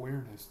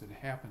self-awareness that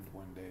happened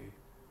one day,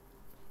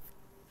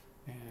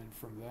 and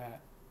from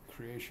that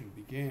creation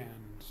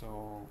began.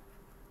 So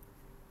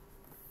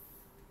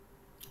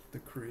the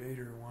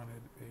creator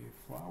wanted a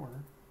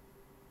flower,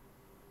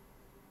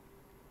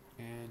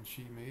 and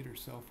she made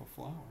herself a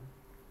flower.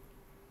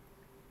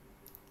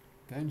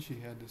 Then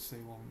she had to say,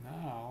 well,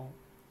 now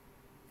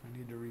I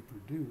need to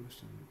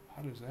reproduce, and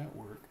how does that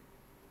work?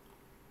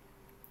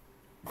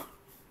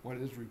 What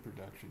is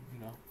reproduction, you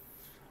know?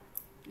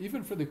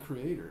 Even for the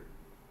creator,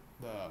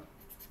 the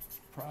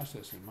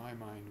process in my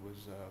mind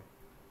was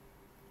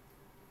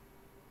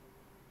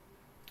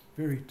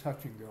very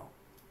touch and go.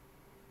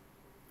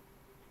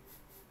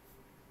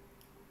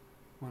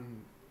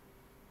 When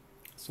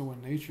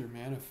nature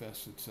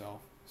manifests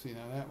itself, see,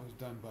 now that was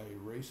done by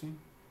erasing,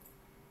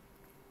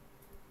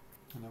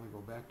 and then we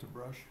go back to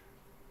brush,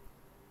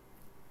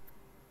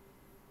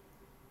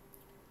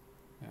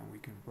 and we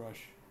can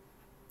brush,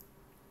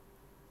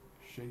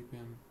 shape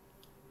in,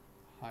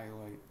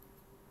 highlight.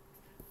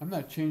 I'm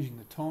not changing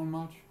the tone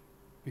much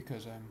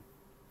because I'm,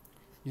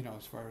 you know,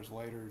 as far as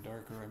lighter or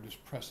darker, I'm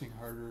just pressing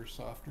harder or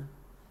softer.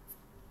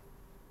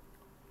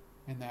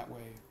 And that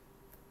way,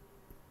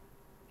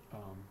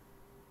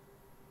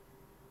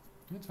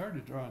 it's hard to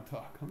draw and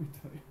talk, let me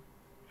tell you.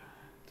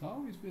 It's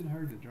always been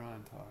hard to draw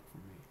and talk for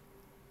me.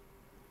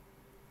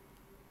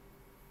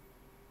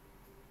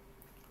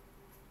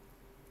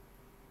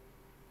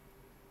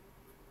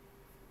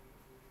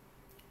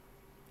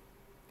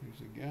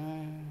 There's a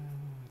guy,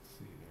 let's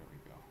see, there we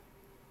go.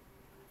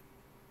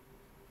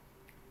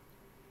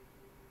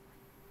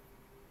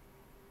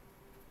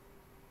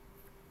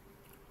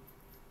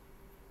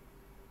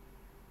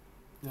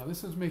 Now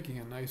this is making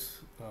a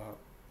nice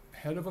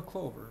head of a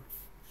clover,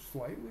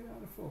 slightly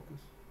out of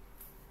focus.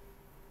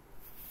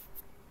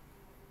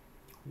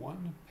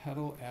 One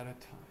petal at a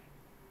time.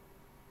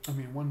 I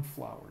mean, one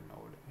flower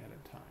node at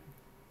a time.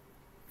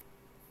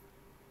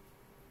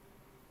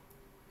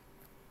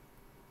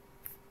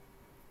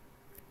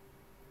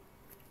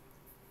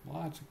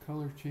 Lots of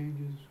color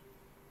changes.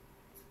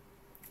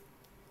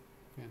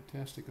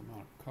 Fantastic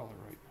amount of color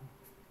right now.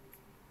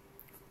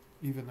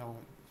 Even though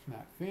it's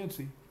not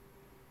fancy,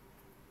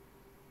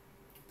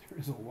 there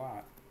is a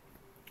lot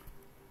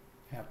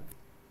happening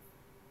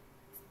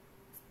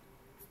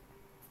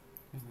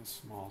in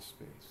this small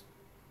space.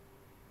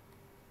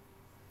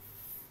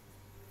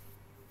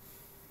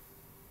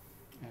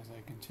 As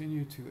I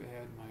continue to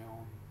add my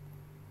own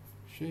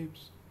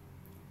shapes,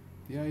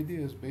 the idea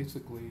is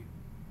basically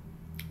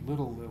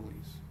little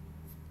lilies.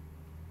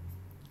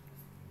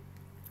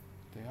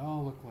 They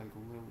all look like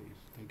lilies.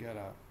 They got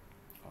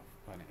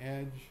an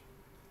edge.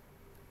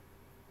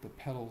 The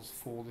petals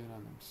fold in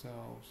on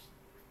themselves.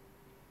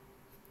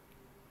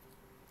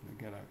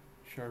 They got a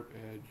sharp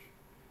edge.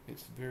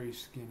 It's very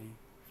skinny.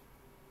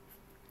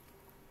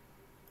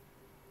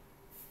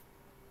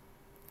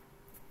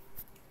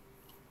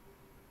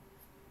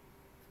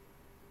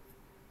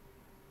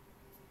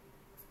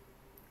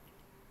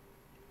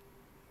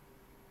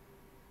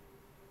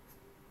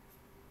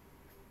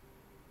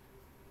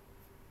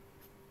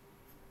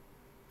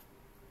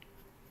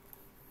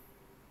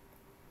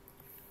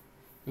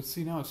 But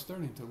see, now it's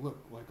starting to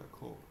look like a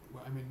clover.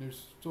 Well, I mean,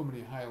 there's so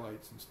many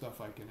highlights and stuff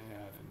I can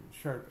add and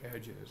sharp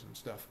edges and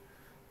stuff.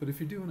 But if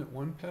you're doing it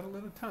one petal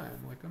at a time,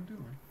 like I'm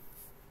doing,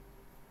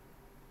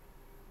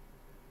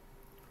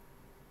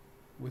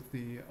 with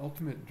the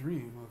ultimate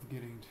dream of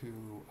getting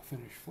to a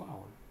finished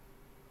flower,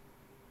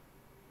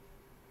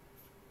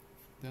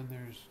 then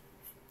there's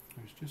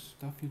just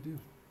stuff you do.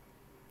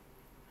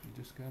 You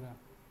just gotta,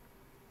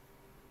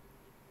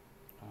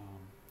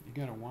 you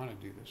gotta want to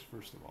do this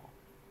first of all,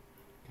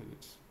 because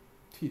it's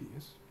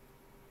tedious.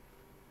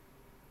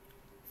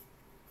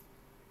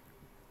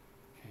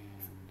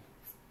 And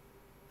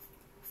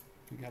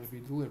you gotta be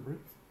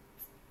deliberate.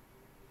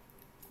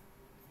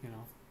 You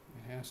know,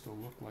 it has to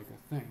look like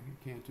a thing.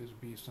 It can't just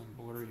be some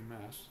blurry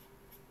mess.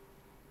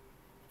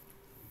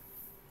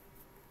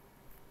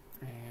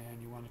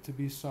 And you want it to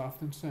be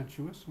soft and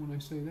sensuous. When I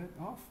say that,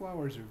 all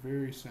flowers are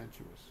very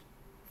sensuous.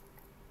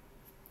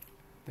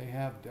 They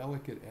have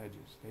delicate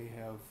edges. They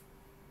have,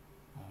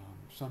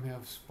 some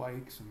have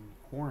spikes and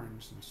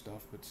horns and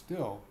stuff, but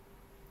still,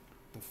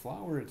 the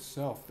flower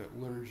itself that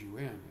lures you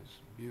in is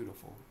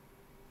beautiful.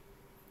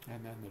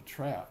 And then the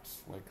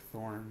traps, like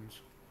thorns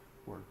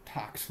or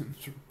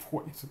toxins or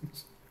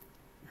poisons,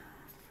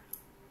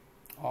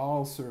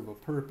 all serve a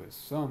purpose.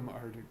 Some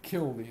are to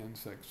kill the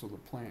insect so the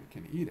plant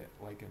can eat it,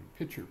 like a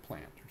pitcher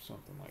plant or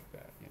something like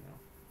that, you know.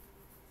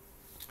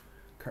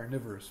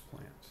 Carnivorous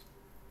plants.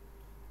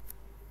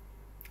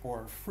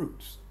 Or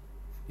fruits,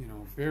 you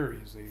know,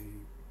 berries,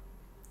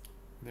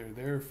 they're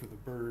there for the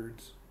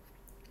birds,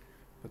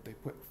 but they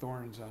put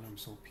thorns on them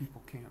so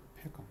people can't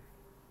pick them.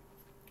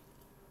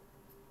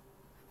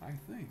 I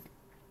think.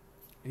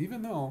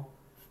 Even though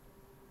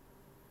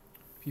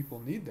people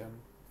need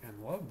them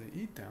and love to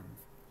eat them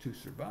to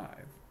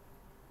survive.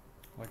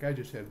 Like I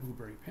just had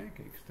blueberry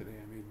pancakes today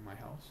I made in my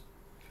house.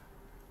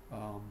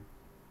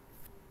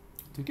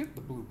 To get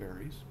the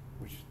blueberries,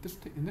 which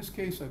in this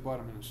case I bought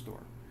them in a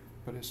store,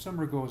 but as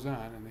summer goes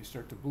on and they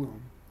start to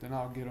bloom, then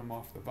I'll get them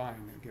off the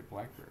vine and get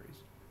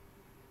blackberries.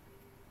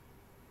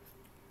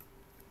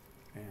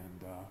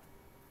 And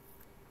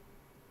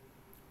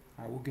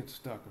I will get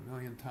stuck a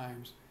million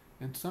times.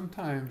 And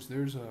sometimes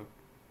there's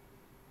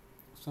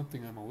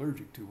something I'm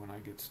allergic to when I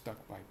get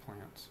stuck by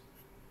plants.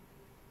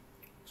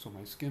 So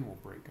my skin will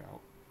break out.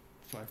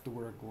 So I have to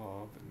wear a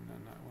glove, and then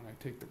when I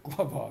take the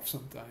glove off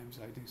sometimes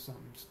I do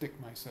something, stick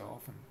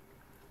myself. And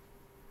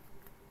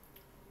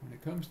when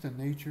it comes to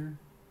nature,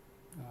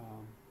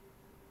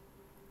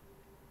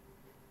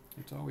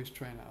 it's always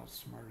trying to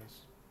outsmart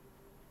us.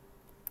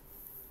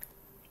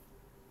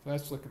 So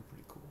that's looking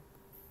pretty cool.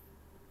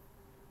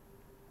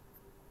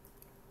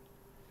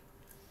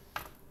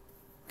 I'm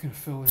going to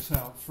fill this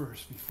out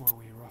first before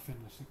we rough in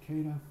the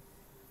cicada.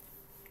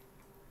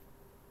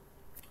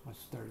 Let's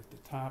start at the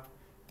top.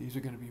 These are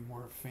going to be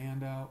more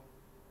fanned out.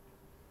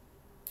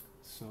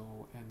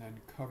 So, and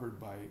then covered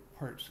by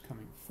parts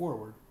coming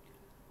forward.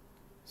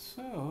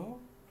 So,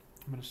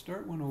 I'm going to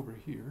start one over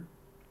here,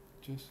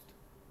 just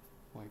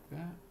like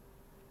that.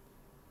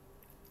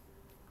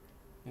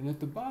 And at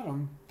the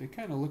bottom, they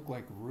kind of look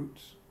like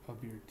roots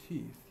of your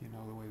teeth, you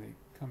know, the way they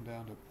come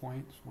down to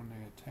points when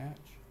they attach.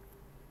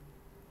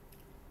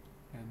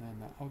 And then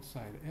the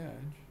outside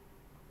edge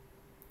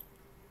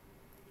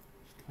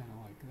is kind of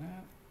like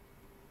that.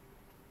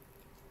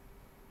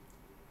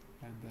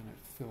 And then it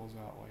fills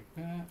out like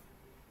that.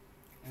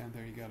 And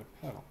there you got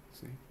a petal,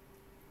 see?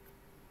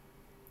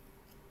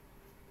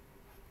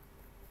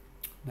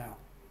 Now,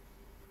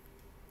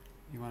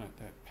 you want it,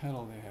 that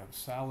petal, they have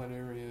solid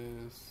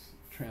areas,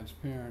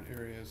 transparent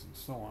areas, and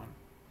so on.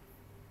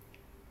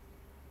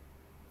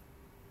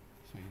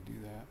 So you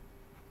do that.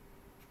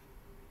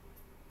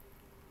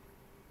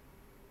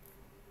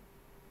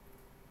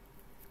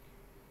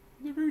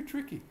 They're very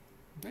tricky.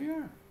 They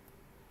are.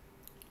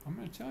 I'm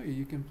going to tell you,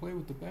 you can play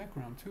with the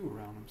background too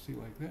around them, see,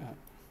 like that,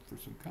 for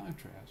some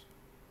contrast.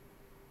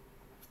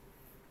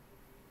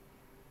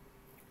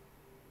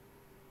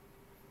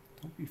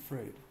 Don't be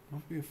afraid.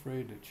 Don't be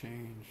afraid to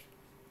change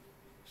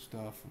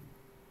stuff. And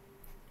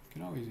you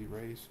can always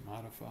erase,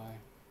 modify.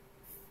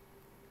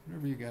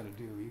 Whatever you got to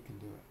do, you can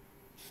do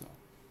it. So,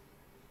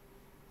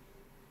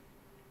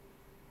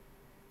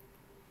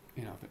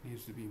 you know, if it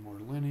needs to be more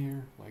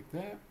linear, like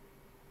that,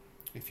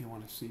 if you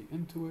want to see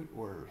into it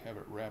or have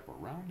it wrap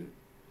around it,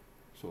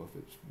 so if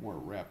it's more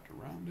wrapped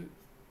around it,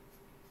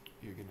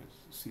 you're going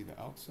to see the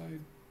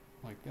outside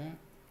like that.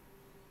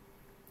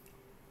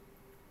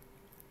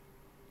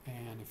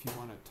 And if you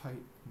want to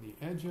tighten the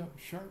edge up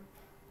sharp,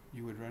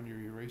 you would run your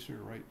eraser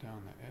right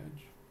down the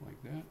edge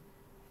like that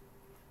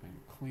and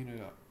clean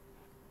it up.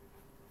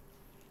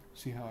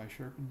 See how I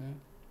sharpened that?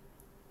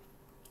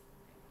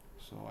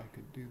 So I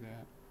could do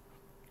that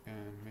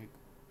and make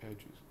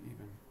edges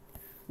even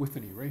with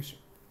an eraser.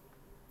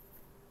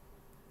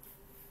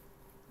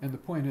 And the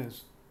point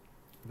is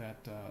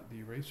that the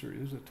eraser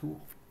is a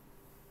tool.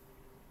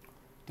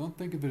 Don't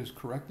think of it as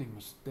correcting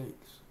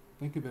mistakes.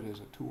 Think of it as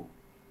a tool.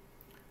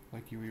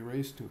 Like you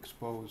erase to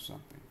expose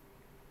something.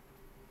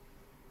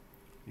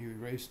 You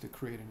erase to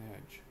create an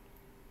edge.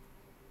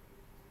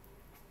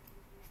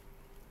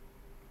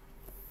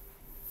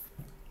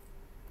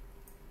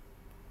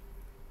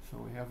 So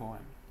we have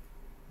one.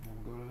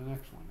 And we'll go to the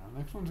next one. Now, the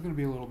next one's going to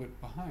be a little bit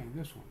behind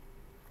this one.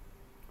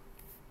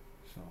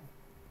 So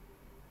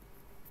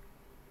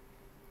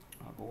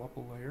I'll go up a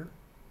layer.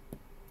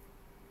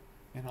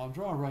 And I'll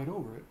draw right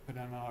over it, but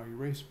then I'll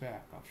erase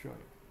back. I'll show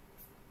you.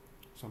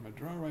 So I'm going to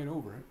draw right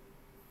over it.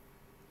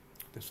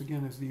 This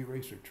again is the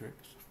eraser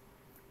tricks.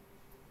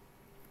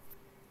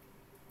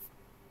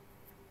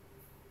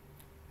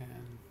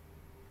 And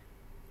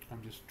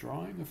I'm just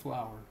drawing the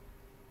flower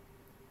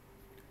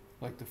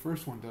like the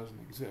first one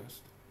doesn't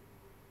exist.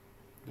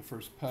 The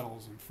first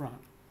petals in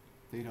front,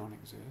 they don't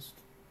exist.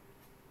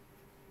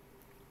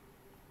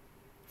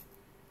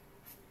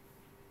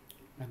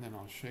 And then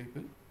I'll shape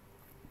it.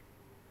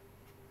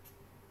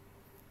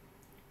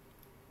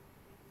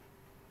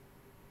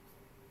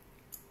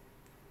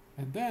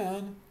 And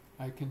then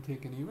I can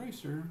take an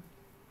eraser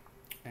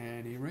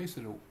and erase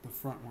it, the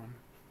front one,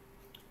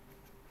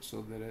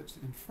 so that it's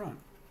in front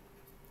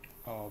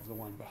of the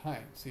one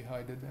behind. See how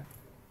I did that?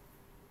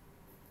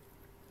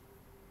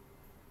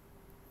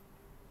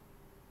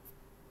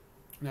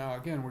 Now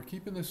again, we're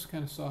keeping this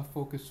kind of soft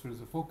focus, so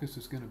the focus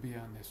is going to be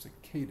on the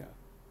cicada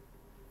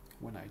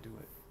when I do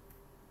it.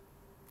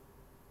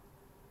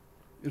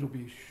 It'll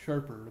be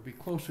sharper, it'll be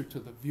closer to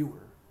the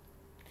viewer.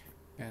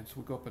 And so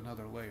we'll go up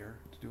another layer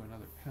to do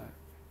another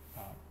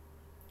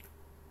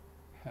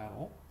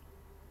petal.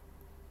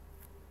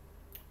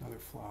 Another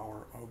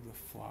flower of the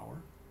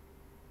flower.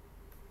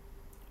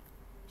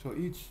 So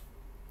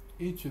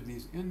each of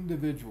these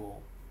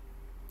individual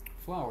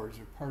flowers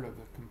are part of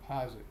a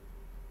composite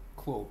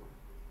clover,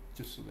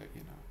 just so that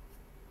you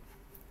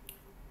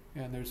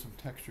know. And there's some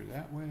texture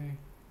that way.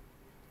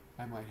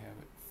 I might have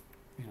it,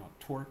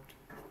 torqued,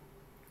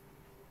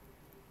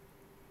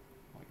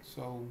 like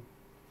so.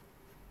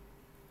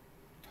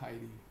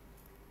 Tidy.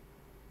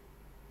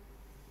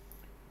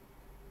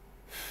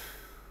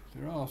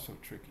 They're all so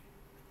tricky.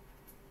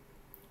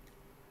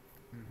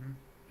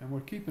 And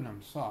we're keeping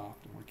them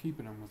soft, and we're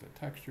keeping them with a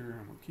texture,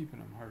 and we're keeping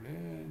them hard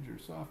edge or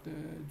soft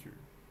edge or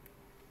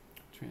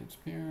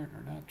transparent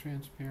or not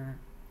transparent.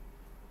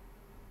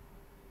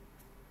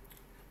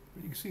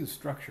 But you can see the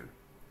structure.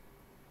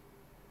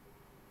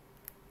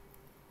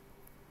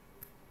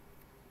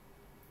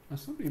 Now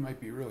somebody might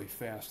be really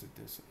fast at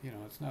this.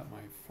 It's not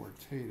my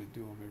forte to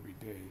do them every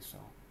day, so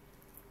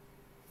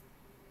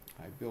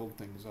I build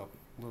things up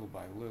little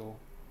by little,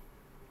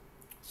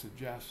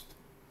 suggest,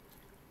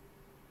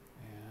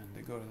 and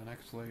they go to the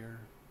next layer,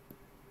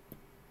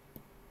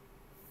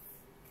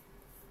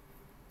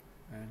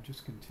 and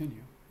just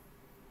continue.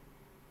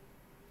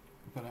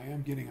 But I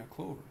am getting a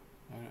clover.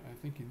 I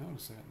think you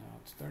notice that now.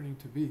 It's starting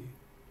to be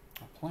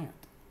a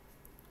plant.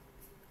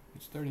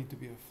 It's starting to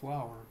be a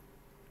flower.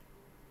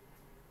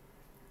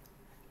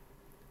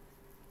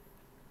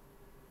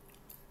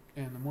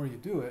 And the more you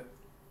do it,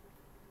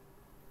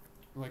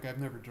 like I've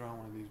never drawn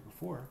one of these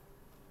before,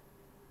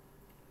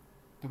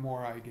 the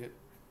more I get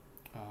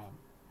a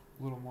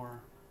little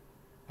more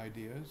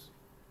ideas,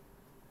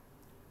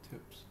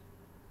 tips.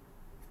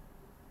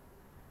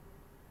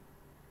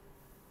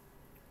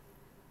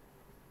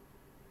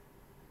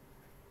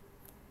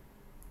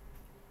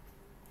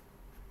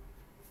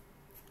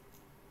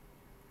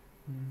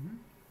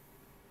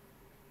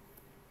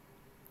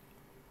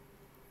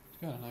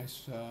 It's got a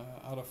nice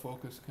out of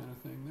focus kind of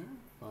thing there.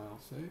 File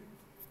save.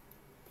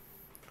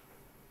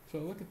 So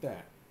look at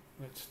that.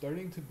 It's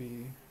starting to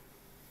be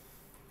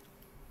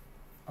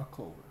a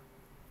clover.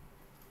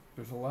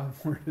 There's a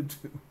lot more to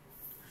do.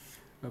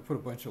 I put a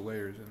bunch of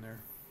layers in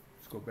there.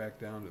 Let's go back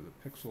down to the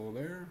pixel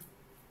there.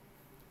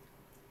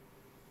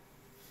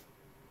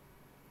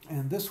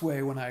 And this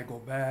way, when I go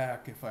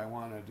back, if I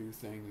want to do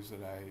things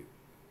that I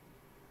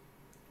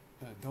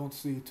don't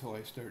see till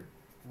I start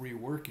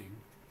reworking,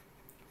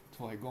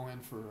 till I go in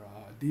for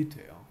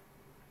detail,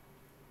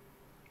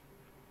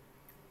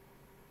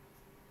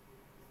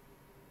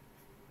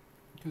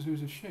 because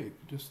there's a shape,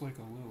 just like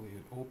a lily.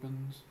 It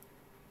opens,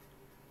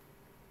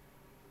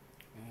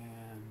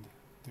 and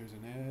there's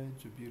an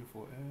edge, a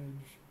beautiful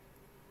edge,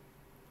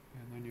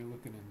 and then you're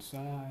looking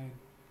inside,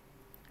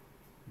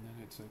 and then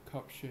it's a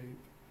cup shape,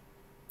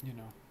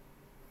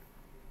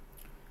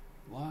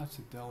 lots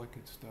of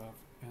delicate stuff.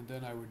 And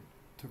then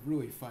to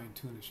really fine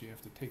tune this, you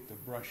have to take the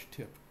brush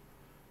tip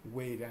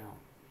way down.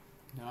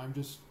 Now I'm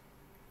just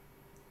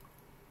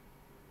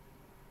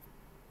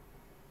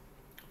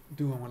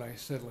doing what I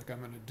said like I'm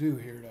going to do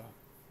here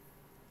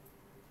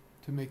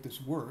to make this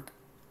work,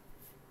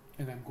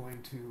 and I'm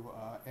going to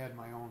add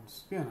my own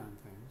spin on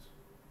things.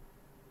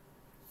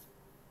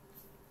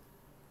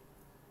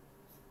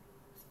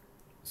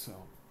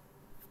 So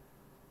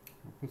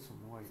we'll put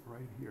some light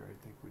right here. I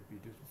think would be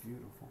just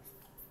beautiful.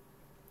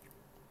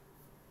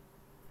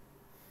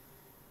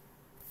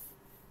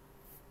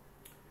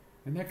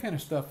 And that kind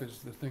of stuff is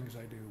the things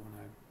I do when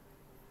I'm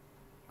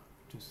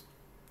just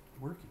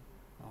working.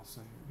 I'll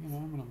say, I'm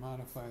going to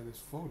modify this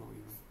photo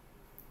even.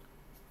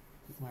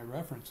 My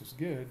reference is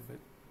good, but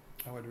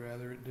I would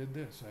rather it did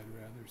this. I'd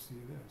rather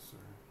see this.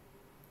 Or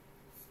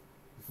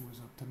if it was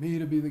up to me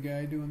to be the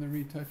guy doing the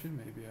retouching,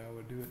 maybe I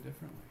would do it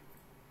differently.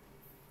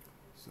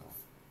 So.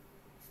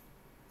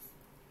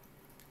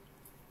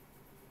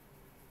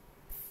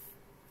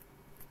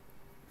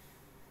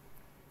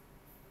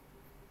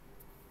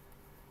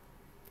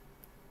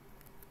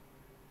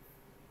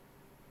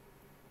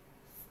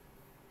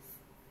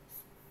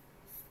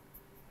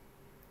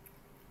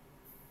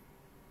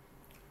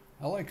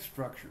 I like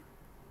structure.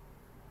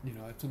 You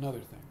know, it's another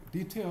thing.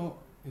 Detail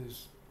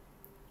is,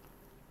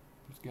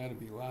 there's got to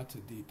be lots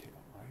of detail,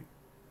 right?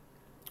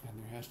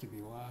 And there has to be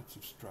lots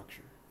of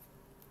structure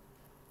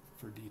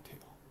for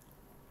detail.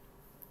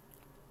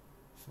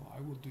 So I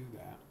will do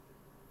that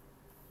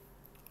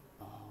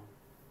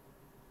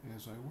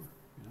as I work,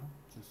 you know,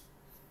 just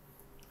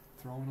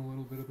throwing a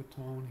little bit of a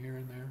tone here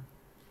and there,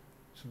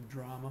 some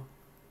drama.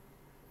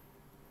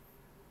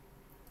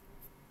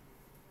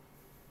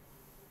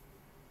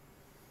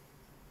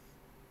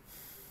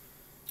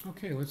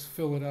 Okay, let's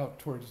fill it out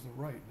towards the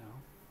right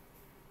now.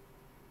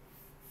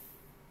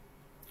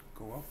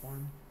 Go up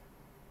one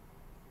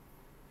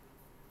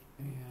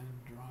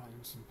and draw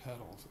in some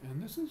petals.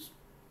 And this is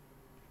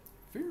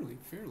fairly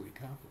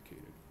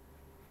complicated.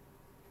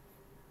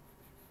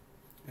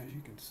 As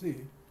you can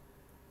see.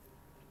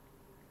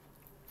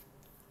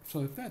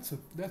 So if that's a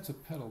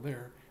petal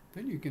there,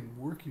 then you can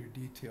work your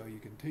detail. You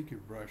can take your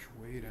brush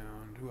way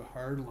down, do a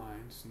hard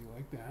line, see,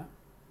 like that.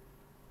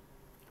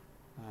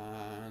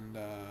 And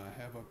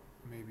have a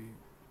maybe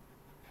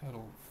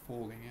petal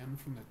folding in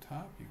from the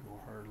top. You go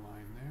hard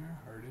line there,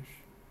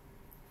 hardish,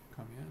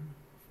 come in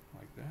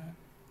like that,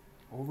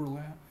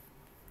 overlap.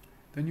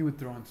 Then you would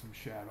throw in some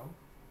shadow,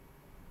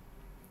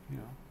 you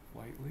know,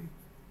 lightly.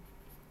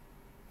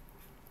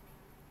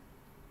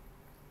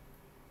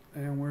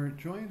 And where it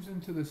joins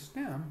into the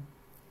stem,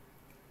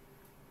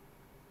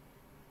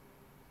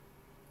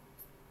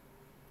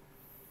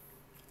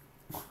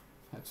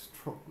 that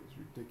stroke was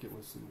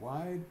ridiculously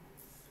wide.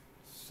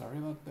 Sorry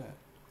about that.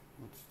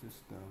 Let's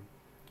just,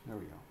 there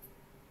we go.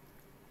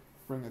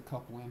 Bring a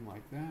couple in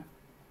like that.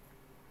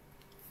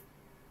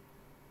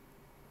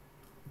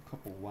 A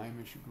couple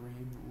limeish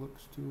green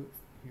looks to it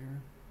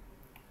here,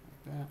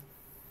 like that.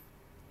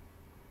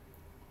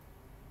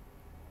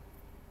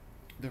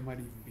 There might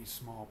even be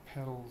small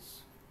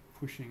petals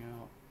pushing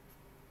out,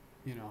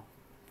 you know,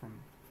 from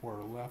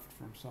or left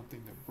from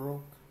something that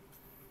broke.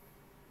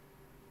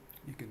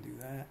 You can do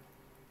that.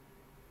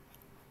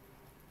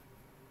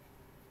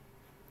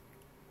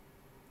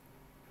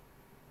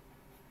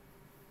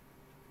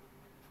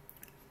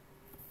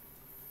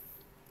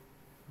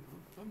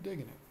 I'm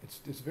digging it.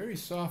 It's very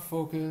soft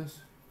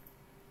focus.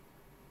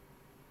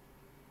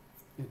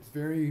 It's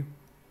very,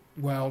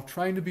 while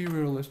trying to be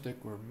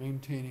realistic, we're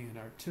maintaining an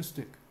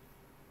artistic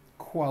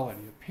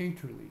quality, a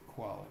painterly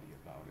quality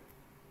about it.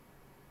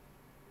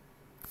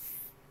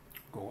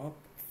 Go up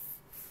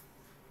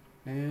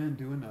and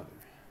do another.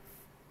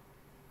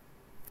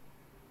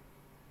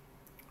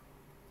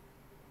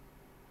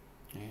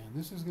 And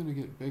this is going to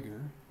get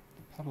bigger.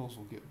 The petals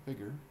will get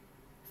bigger.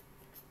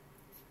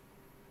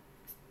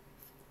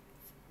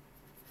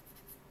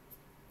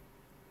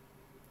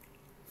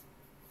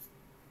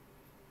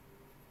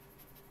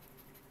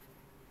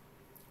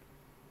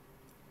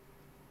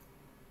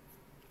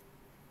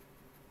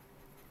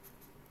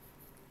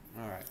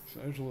 Alright, so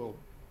there's a little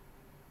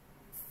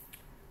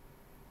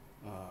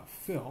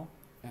fill,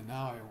 and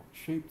now I will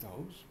shape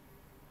those.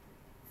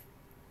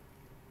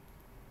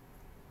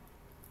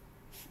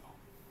 So,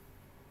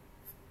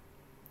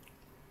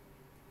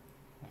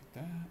 like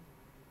that.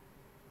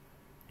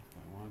 If I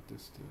want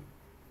this to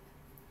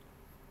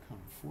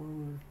come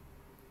forward,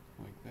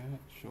 like that,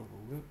 show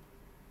the lip,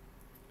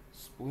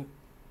 split,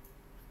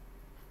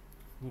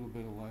 a little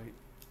bit of light.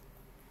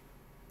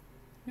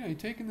 Yeah, you're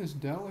taking this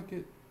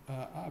delicate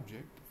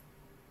object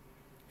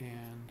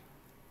and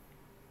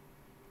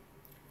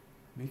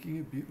making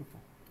it beautiful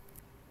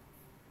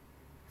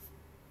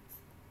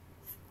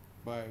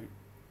by,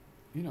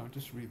 you know,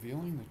 just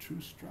revealing the true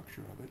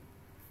structure of it.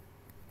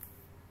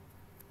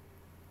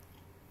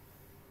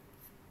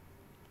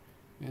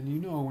 And you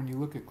know, when you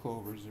look at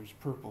clovers, there's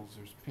purples,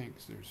 there's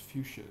pinks, there's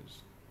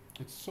fuchsias.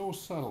 It's so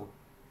subtle.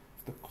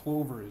 The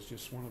clover is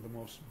just one of the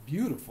most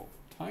beautiful,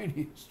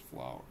 tiniest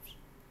flowers.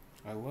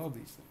 I love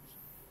these things.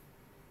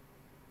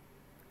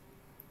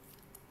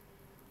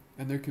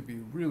 And there could be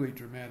really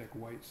dramatic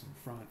whites in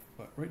front,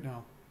 but right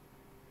now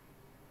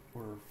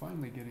we're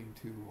finally getting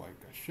to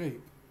like a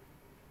shape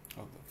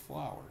of the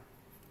flower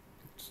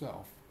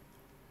itself.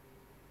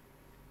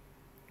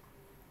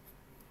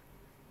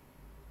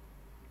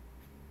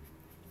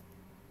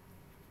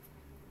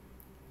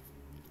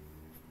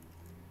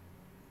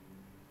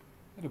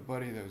 I had a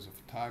buddy that was a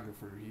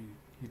photographer.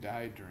 He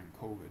died during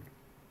COVID,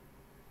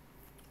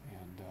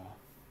 and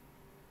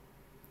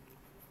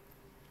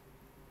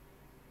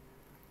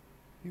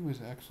he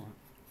was excellent.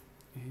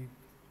 He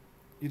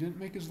didn't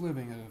make his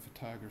living out of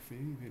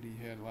photography, but he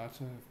had lots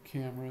of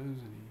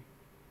cameras and he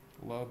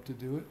loved to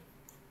do it.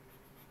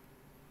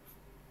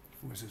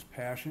 It was his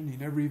passion. He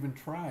never even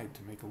tried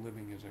to make a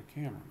living as a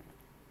cameraman.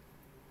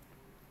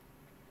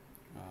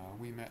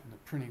 We met in the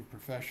printing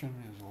profession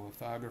as a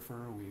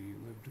lithographer. We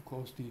lived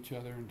close to each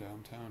other in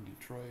downtown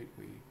Detroit.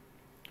 We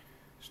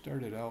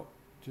started out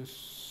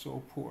just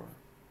so poor.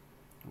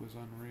 It was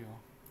unreal.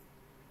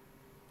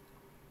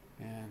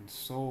 And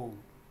so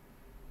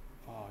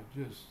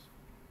just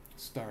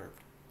starved.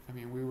 I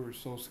mean, we were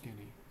so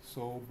skinny,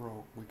 so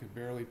broke. We could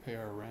barely pay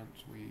our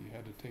rent. We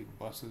had to take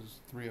buses,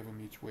 3 of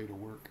them each way to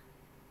work.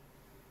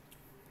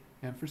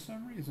 And for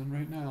some reason,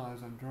 right now,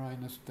 as I'm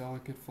drawing this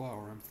delicate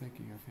flower, I'm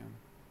thinking of him.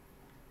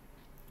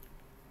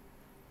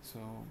 So,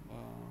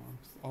 I'm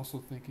also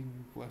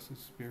thinking, bless his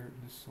spirit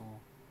and his soul.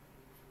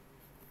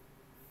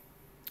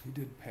 He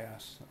did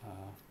pass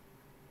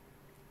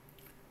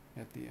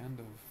at the end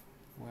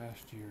of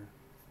last year.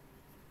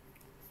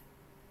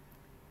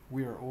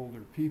 We are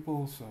older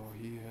people, so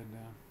he had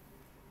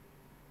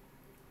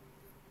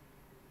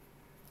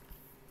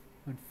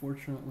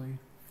unfortunately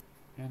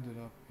ended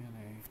up in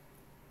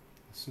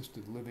a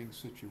assisted living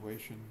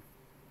situation,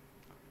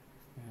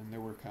 and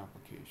there were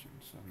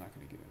complications. So I'm not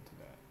going to get into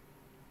that.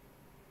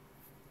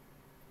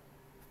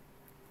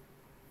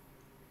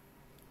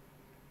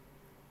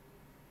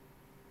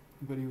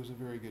 But he was a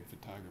very good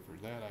photographer,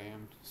 that I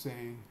am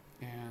saying,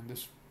 and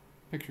this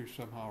picture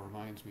somehow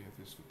reminds me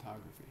of his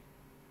photography.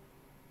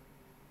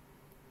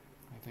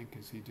 I think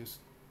because he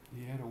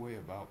had a way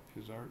about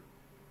his art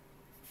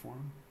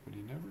form, but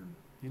he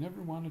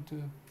never wanted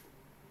to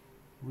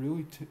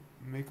really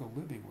make a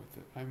living with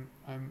it.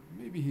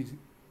 Maybe he,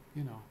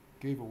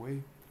 gave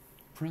away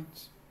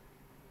prints.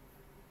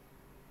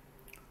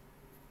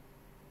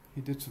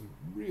 He did some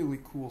really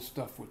cool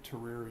stuff with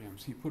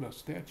terrariums. He put a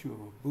statue of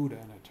a Buddha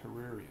in a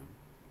terrarium.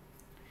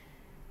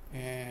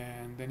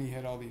 And then he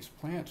had all these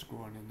plants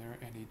growing in there,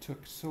 and he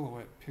took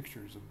silhouette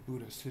pictures of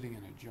Buddha sitting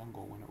in a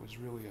jungle when it was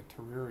really a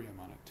terrarium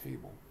on a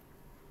table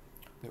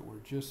that were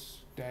just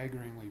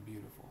staggeringly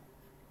beautiful.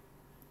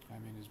 I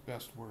mean, his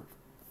best work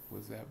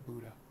was that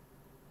Buddha.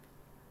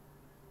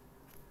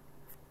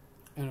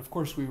 And of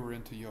course we were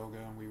into yoga,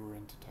 and we were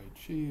into Tai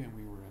Chi, and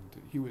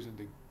he was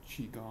into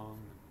Qigong.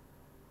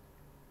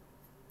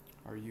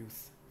 Our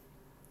youth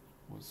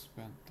was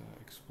spent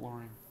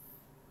exploring.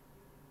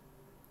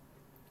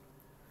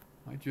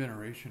 My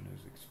generation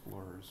is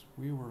explorers.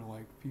 We were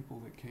like people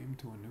that came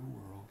to a new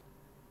world.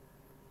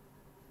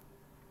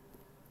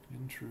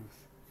 In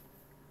truth.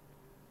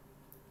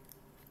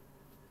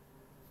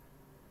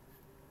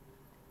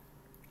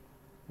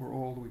 We're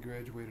old. We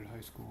graduated high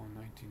school in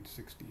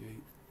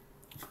 1968.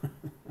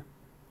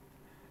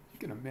 You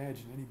can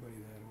imagine anybody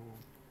that old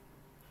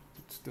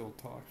that's still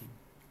talking.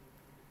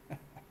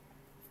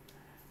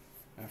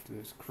 After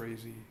this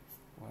crazy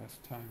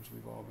last times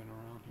we've all been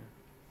around here.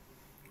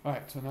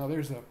 Alright, so now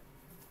there's a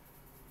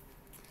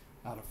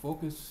out of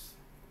focus.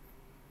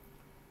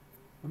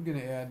 I'm going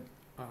to add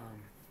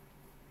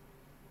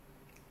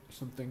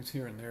some things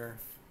here and there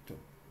to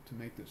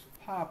make this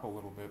pop a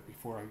little bit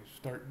before I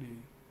start the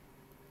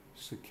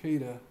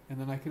cicada, and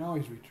then I can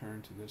always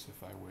return to this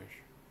if I wish.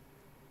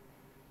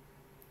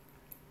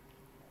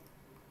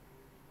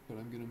 But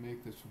I'm going to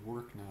make this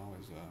work now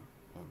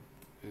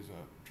as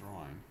a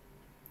drawing.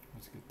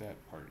 Let's get that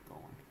part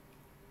going.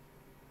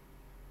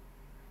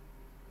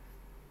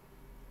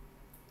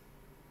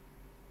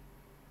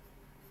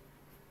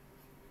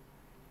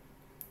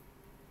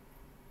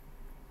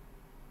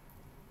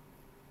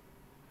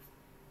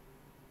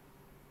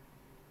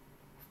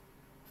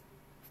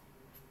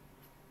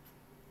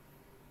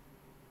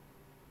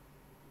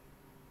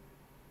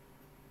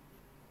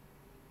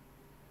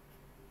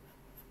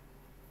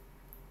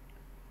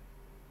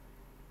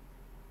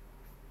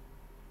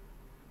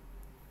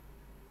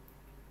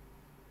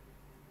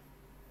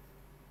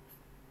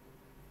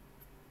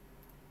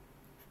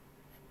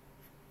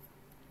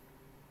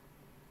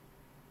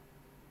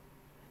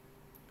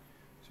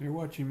 So you're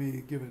watching me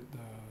give it the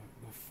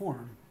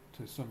form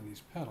to some of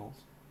these petals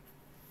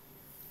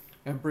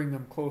and bring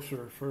them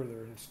closer or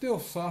further. And it's still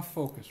soft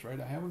focus, right?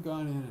 I haven't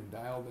gone in and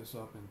dialed this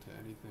up into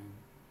anything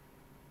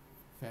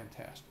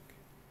fantastic.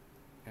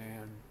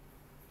 And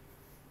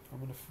I'm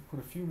going to put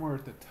a few more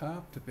at the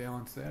top to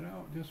balance that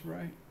out just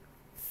right.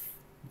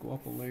 Go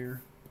up a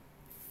layer.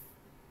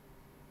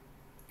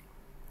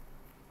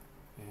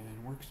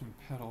 And work some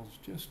petals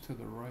just to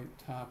the right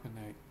top in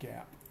that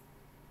gap.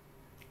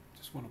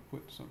 Just want to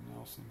put something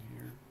else in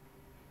here.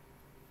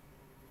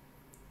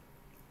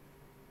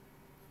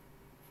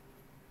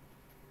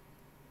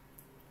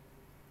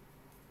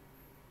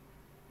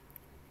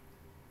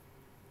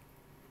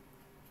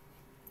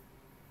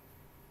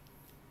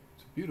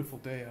 It's a beautiful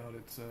day out.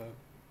 It's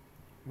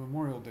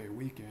Memorial Day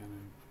weekend,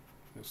 and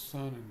the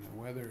sun and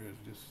the weather is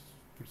just,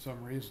 for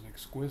some reason,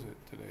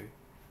 exquisite today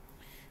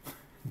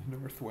in the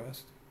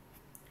Northwest.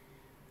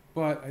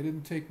 But I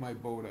didn't take my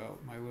boat out,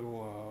 my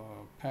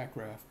little pack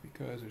raft,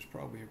 because there's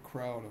probably a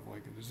crowd of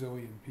like a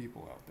zillion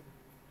people out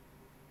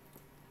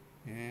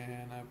there.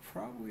 And I'll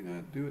probably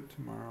not do it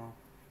tomorrow,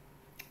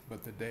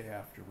 but the day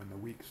after, when the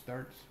week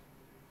starts,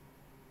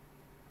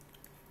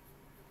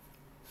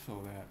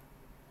 so that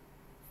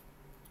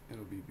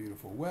it'll be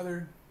beautiful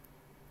weather,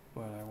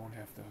 but I won't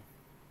have to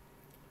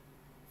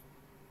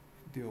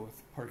deal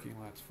with parking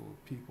lots full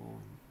of people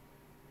and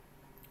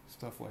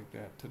stuff like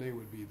that. Today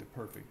would be the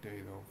perfect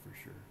day, though, for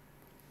sure.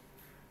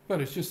 But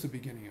it's just the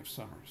beginning of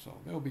summer, so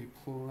there'll be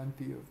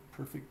plenty of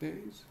perfect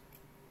days.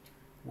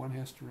 One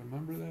has to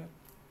remember that.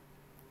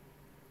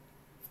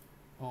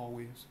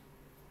 Always.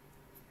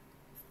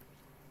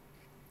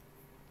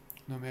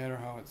 No matter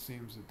how it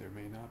seems that there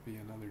may not be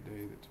another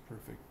day that's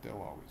perfect,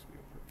 there'll always be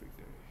a perfect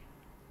day.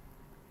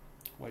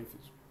 Life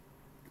is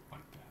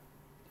like that.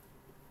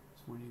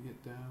 So when you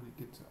get down, it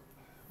gets up.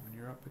 When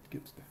you're up, it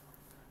gets down.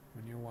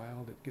 When you're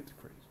wild, it gets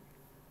crazy.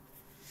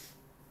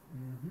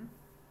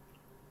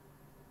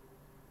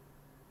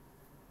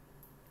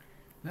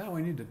 Now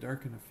I need to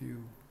darken a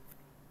few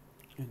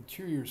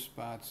interior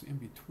spots in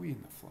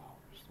between the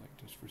flowers, like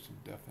just for some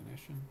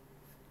definition.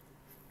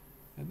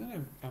 And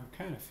then I'm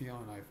kind of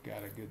feeling I've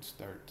got a good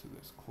start to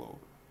this clover.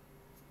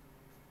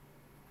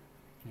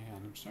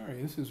 And I'm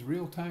sorry, this is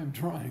real-time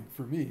drawing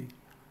for me.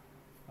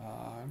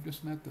 I'm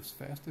just not the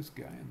fastest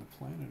guy on the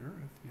planet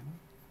Earth, you know.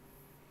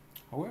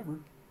 However,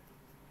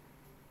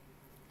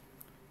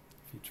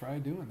 if you try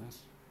doing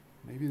this,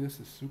 maybe this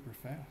is super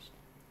fast.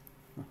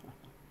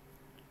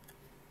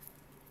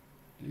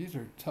 These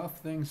are tough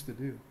things to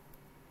do.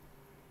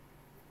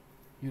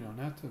 You know,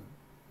 not to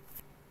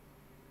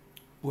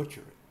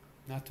butcher it,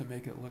 not to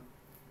make it look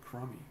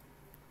crummy,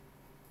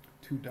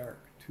 too dark,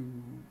 too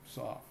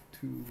soft,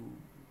 too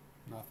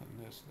nothing,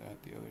 this,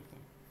 that, the other thing.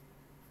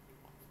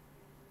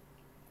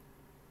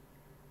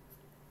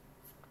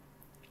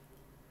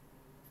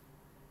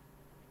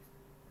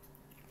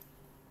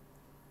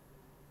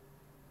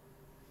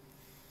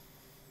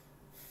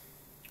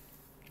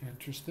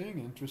 Interesting,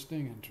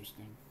 interesting,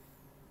 interesting.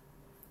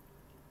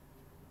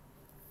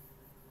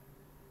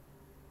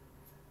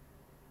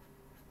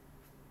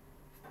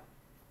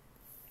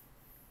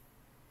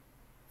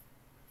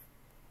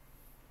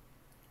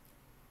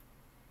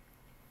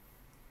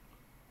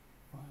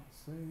 File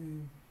save.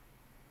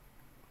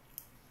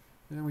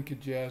 Then we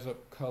could jazz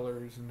up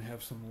colors and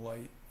have some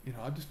light. You know,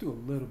 I'll just do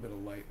a little bit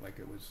of light like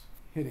it was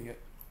hitting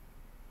it.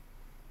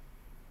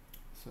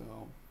 So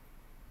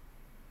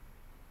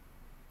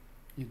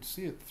you'd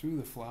see it through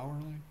the flower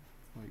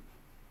like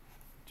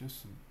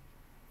just some,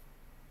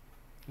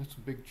 that's a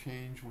big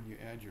change when you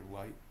add your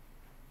light,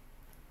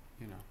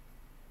 you know.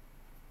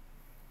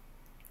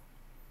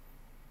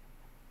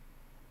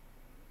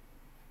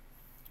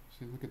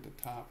 See, look at the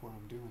top where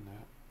I'm doing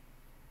that.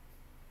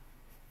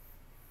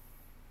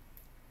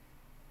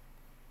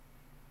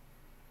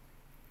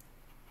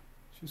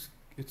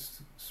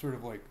 It's sort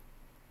of like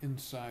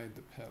inside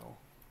the petal.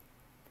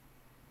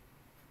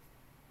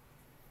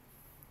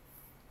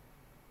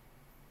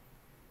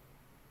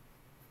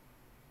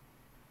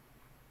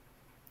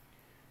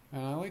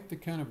 And I like the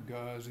kind of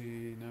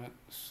gauzy, not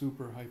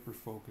super hyper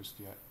focused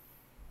yet.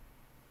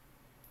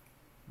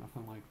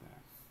 Nothing like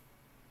that.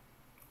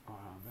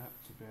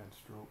 That's a bad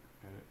stroke.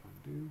 Edit,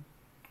 undo.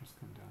 Let's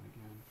come down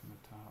again from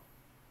the top.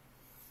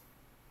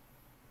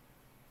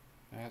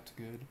 That's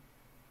good.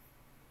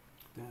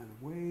 Then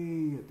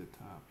way at the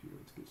top here,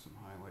 let's get some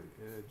highlight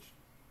edge.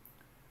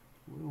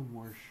 A little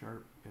more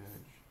sharp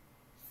edge.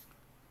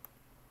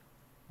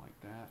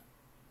 Like that.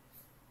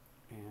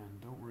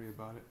 And don't worry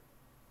about it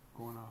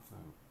going off the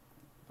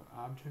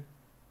object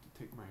to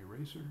take my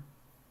eraser,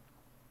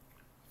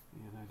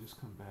 and I just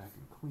come back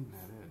and clean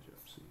that edge up,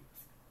 see.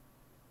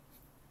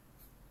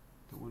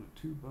 Don't want it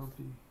too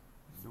bumpy,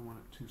 don't want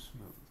it too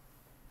smooth.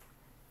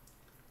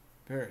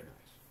 Very nice.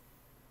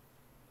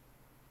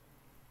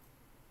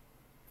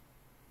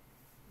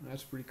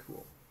 That's pretty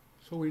cool.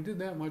 So we did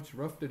that much,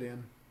 roughed it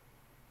in.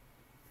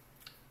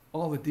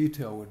 All the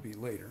detail would be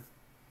later,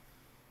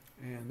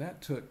 and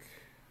that took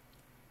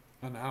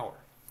an hour.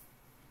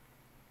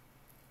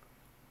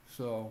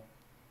 So,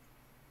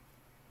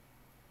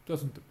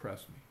 doesn't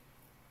depress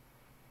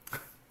me.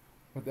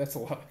 But that's a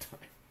lot of time.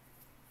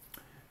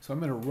 So I'm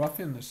going to rough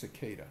in the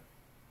cicada.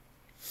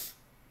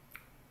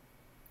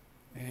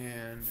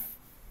 And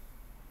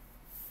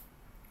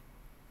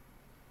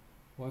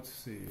let's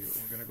see,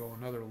 we're going to go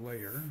another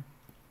layer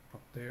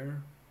up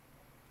there.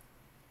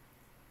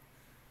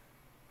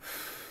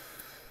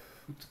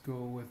 Let's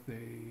go with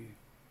a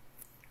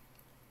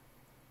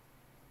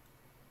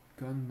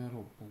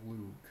gunmetal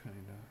blue,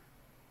 kind of.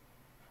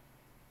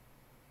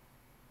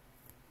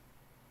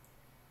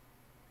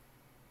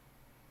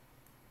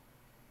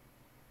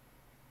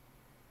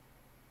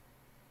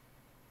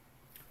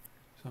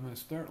 So I'm going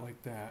to start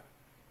like that,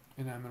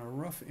 and I'm going to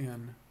rough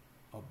in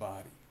a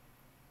body.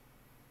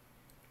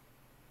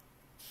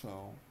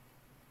 So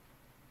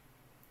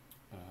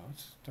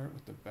let's start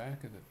with the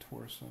back of the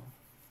torso.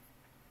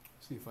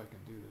 See if I can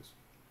do this.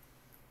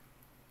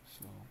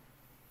 So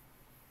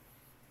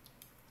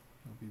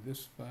it'll be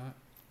this spot.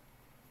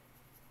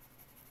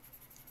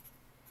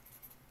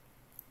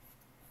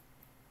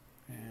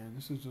 And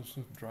this is just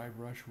a dry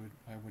brush.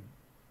 I would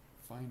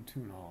fine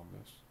tune all of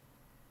this.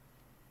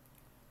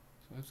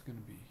 So that's going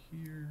to be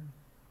here,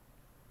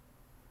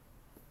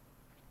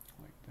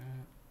 like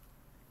that.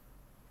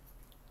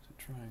 It's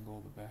a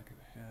triangle, the back of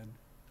the head.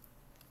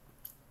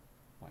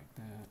 like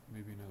that.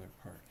 Maybe another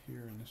part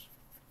here, and this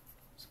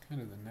is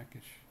kind of the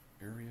neckish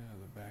area of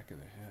the back of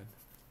the head.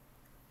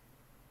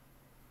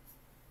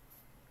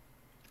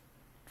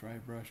 Dry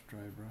brush,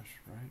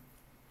 right?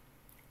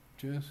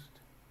 Just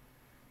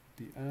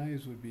the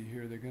eyes would be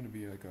here. They're going to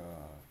be like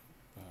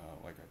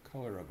a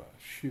color of a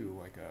shoe,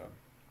 like a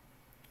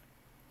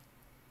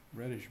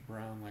reddish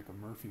brown, like a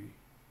Murphy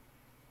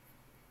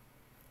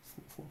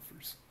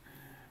loafers.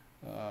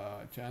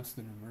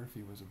 Johnston and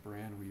Murphy was a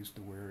brand we used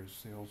to wear as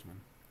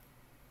salesmen.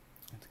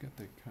 It's got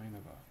that kind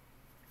of a.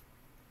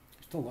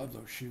 I still love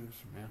those shoes,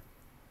 man.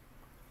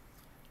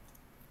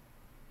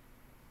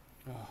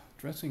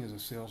 Dressing as a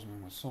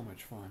salesman was so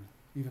much fun,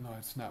 even though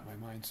it's not my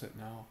mindset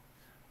now.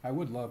 I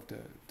would love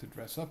to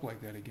dress up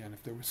like that again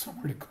if there was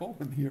somewhere to go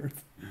on the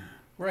earth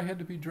where I had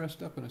to be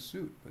dressed up in a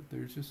suit, but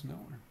there's just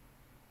nowhere.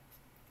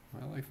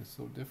 My life is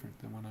so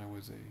different than when I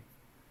was a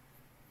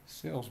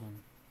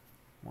salesman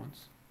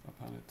once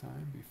upon a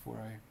time before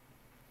I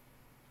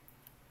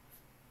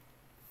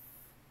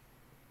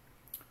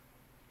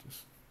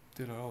just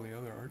did all the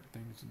other art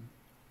things.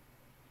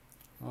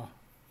 And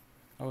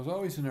I was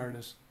always an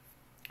artist,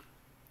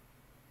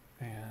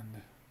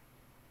 and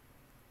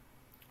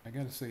I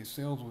gotta say,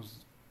 sales was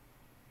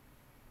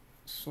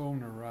so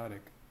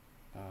neurotic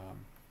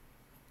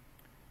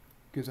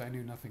because I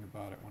knew nothing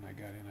about it when I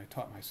got in. I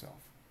taught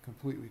myself,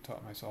 completely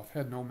taught myself,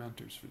 had no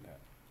mentors for that.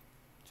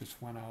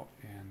 Just went out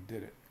and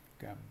did it.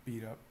 Got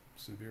beat up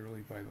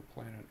severely by the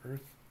planet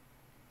Earth.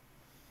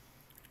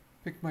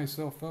 Picked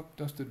myself up,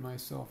 dusted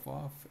myself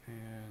off,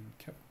 and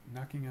kept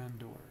knocking on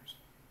doors.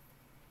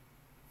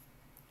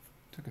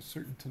 Took a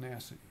certain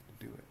tenacity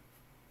to do it.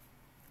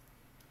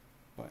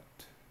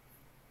 But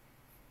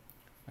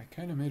I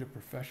kind of made a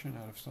profession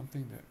out of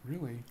something that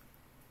really,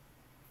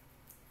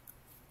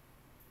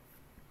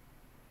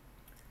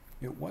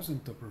 it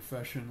wasn't a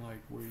profession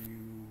like where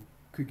you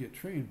could get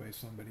trained by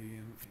somebody,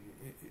 and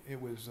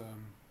it was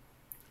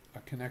a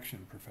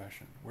connection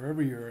profession.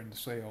 Wherever you're in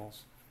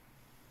sales,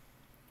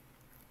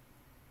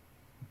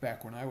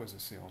 back when I was a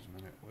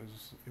salesman,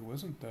 it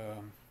wasn't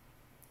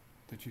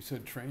that you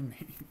said train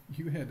me.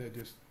 You had to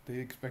just, they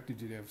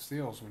expected you to have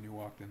sales when you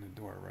walked in the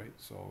door, right?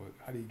 So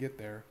how do you get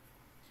there?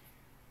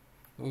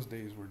 Those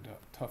days were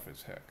tough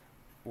as heck.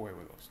 Boy,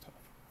 were those tough.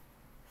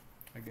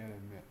 I gotta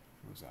admit,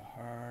 it was a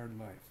hard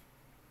life.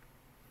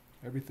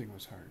 Everything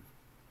was hard.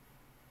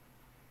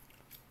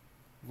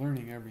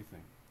 Learning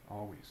everything,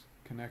 always.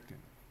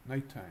 Connecting.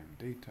 Nighttime,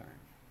 daytime.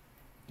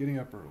 Getting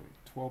up early.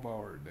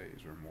 12-hour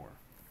days or more.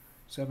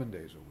 7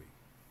 days a week.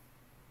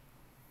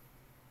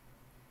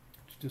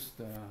 It's just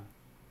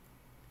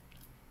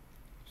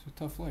it's a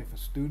tough life. A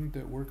student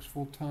that works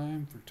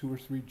full-time for 2 or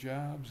 3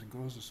 jobs and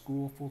goes to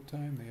school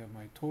full-time, they have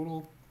my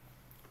total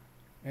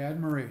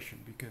admiration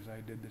because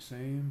I did the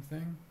same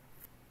thing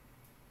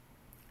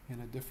in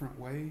a different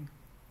way.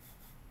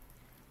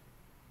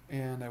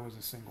 And I was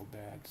a single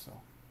dad, so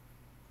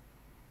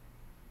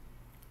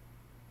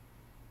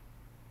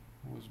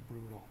it was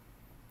brutal.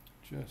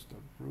 Just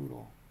a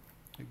brutal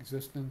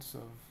existence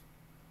of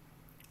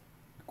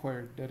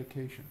required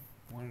dedication.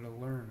 Wanted to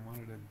learn,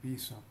 wanted to be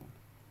something.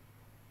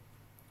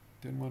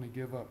 Didn't want to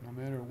give up, no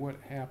matter what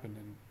happened,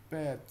 and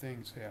bad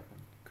things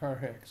happened. Car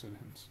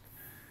accidents,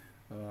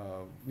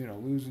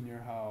 losing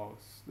your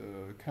house,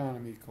 the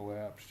economy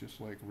collapsed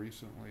just like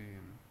recently,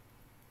 and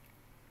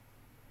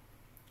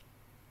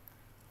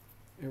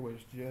it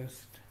was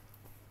just,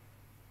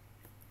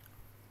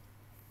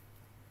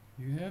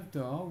 you have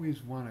to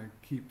always want to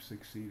keep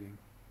succeeding.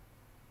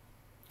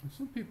 And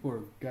some people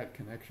have got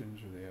connections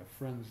or they have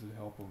friends that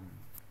help them.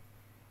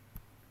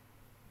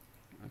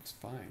 That's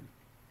fine.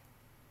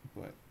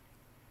 But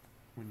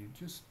when you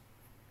just,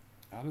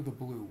 out of the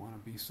blue, want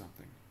to be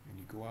something, and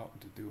you go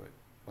out to do it,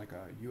 like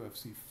a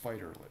UFC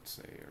fighter, let's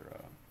say, or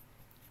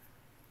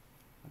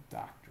a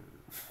doctor,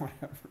 or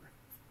whatever,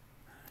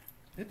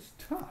 it's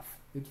tough.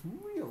 It's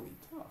really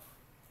tough.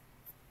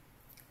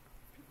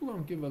 People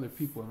don't give other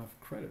people enough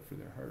credit for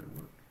their hard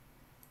work.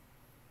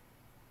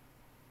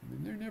 I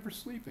mean, they're never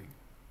sleeping.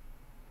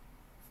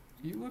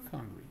 You look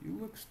hungry. You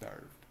look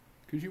starved.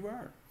 Because you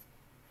are.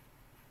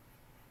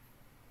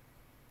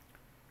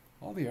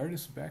 All the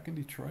artists back in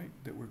Detroit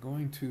that were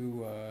going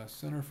to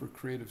Center for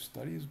Creative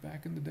Studies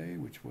back in the day,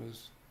 which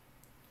was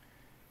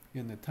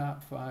in the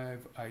top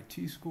 5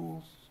 IT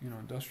schools,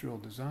 industrial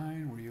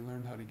design, where you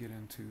learned how to get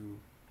into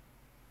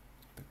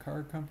the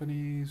car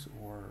companies,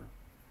 or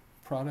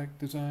product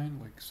design,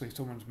 like say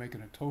someone's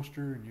making a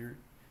toaster and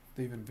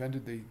they've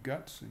invented the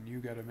guts and you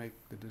got to make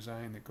the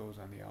design that goes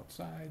on the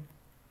outside.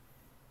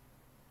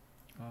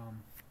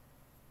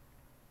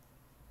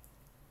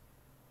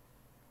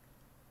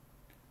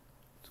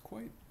 It's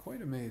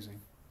quite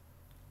amazing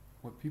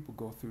what people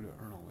go through to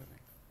earn a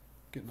living.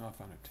 Getting off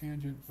on a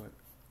tangent, but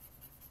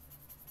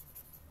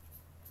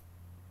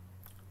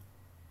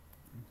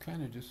I'm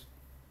kind of just,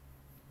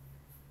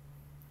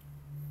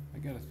 I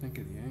got to think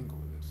of the angle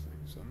of this thing,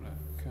 so I'm going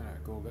to kind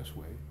of go this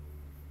way.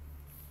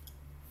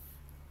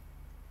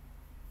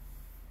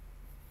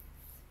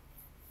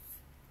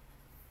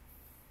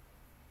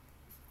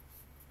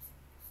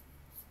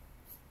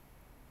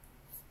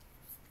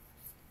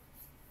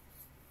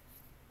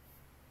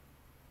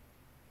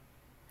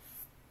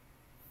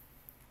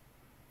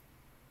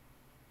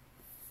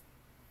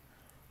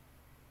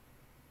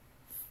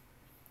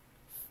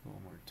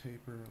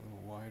 taper, a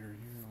little wider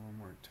here, a little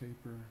more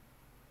taper,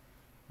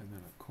 and then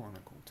a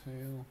conical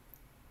tail.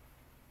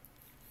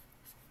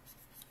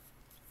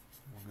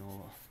 We'll go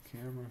off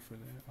camera for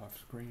that, off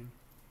screen.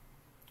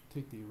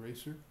 Take the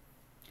eraser,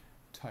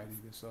 tidy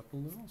this up a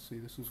little. See,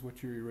 this is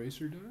what your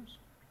eraser does.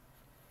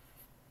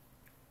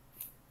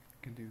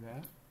 You can do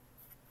that.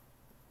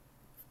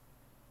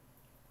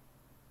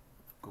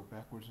 Go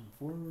backwards and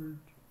forward.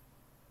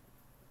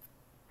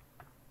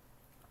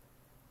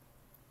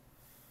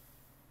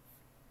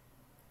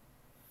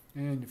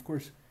 And of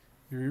course,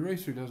 your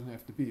eraser doesn't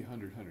have to be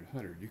 100, 100,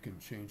 100. You can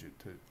change it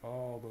to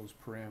all those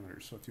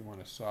parameters. So if you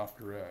want a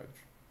softer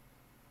edge,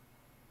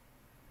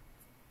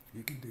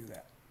 you can do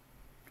that.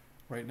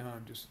 Right now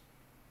I'm just,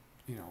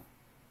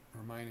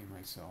 reminding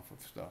myself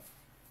of stuff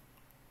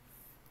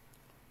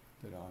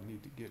that I'll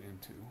need to get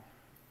into.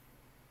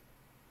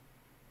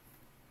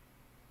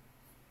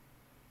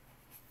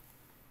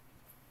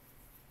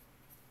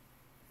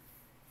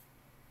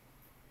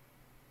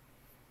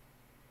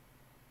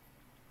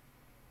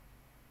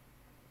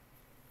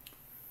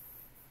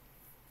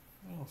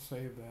 I'll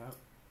save that.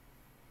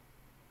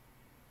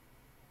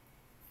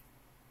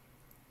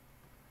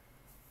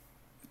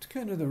 It's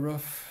kind of the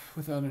rough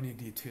without any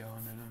detail,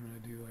 and then I'm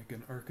going to do like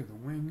an arc of the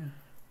wing,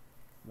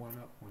 one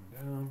up, one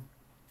down.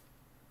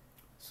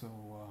 So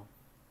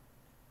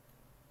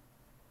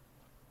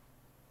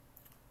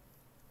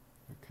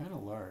they're kind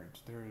of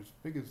large. They're as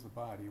big as the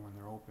body when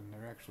they're open.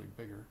 They're actually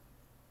bigger.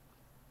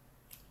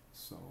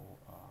 So,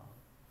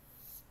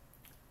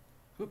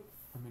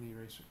 a mini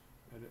eraser.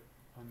 Edit,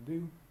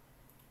 undo.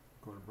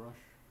 Go to brush,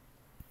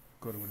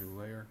 go to a new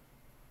layer,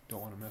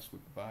 don't want to mess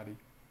with the body,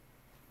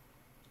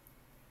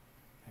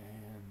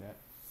 and that,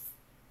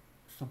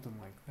 something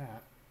like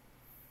that.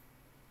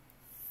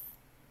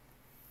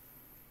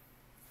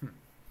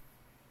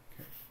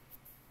 Okay.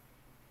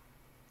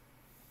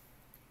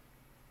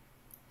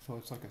 So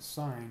it's like a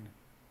sign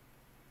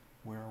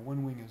where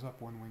one wing is up,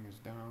 one wing is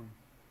down,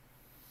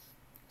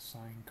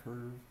 sine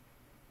curve,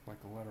 like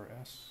the letter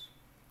S.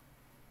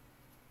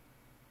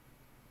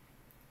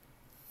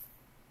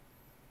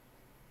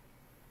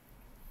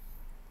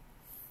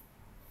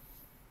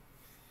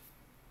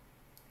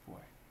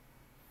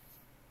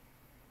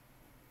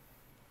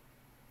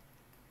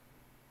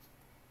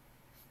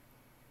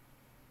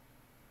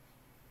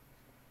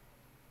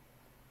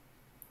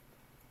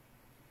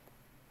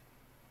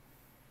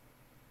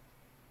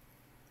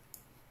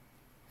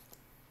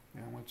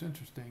 And what's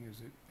interesting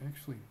is it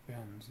actually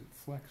bends, it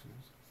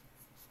flexes.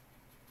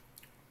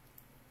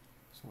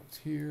 So it's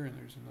here, and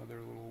there's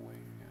another little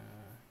wing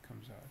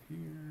comes out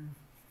here.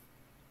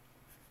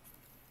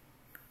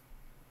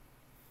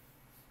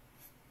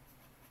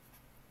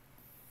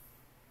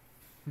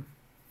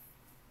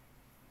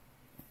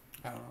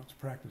 I don't know, it's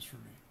practice for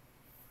me.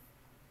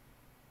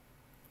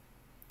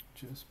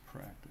 Just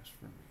practice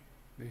for me.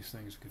 These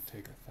things could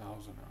take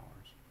 1,000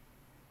 hours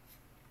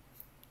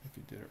if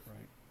you did it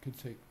right. Could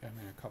take,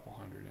 a couple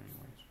hundred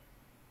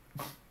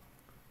anyways.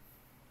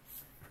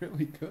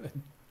 Really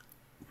could.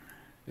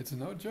 It's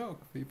no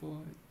joke,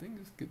 people.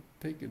 Things could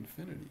take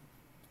infinity.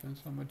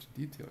 Depends how much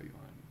detail you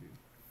want to do.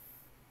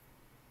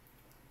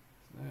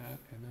 That,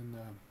 and then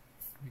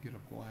we get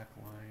a black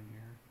line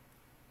here.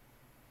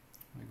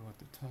 I go at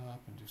the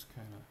top and just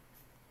kind of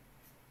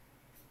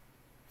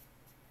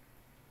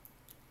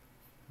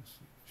this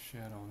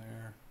shadow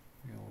there,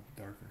 get a little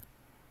bit darker.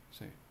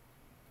 Say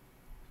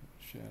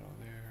shadow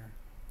there,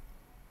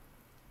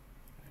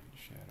 and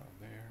shadow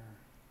there,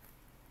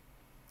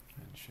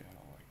 and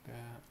shadow like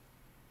that,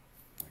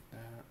 like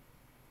that.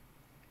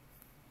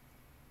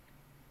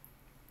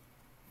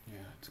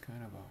 Yeah, it's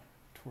kind of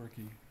a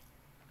torquey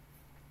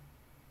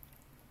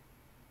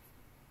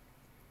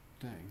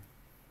thing.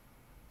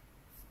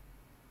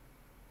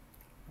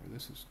 Or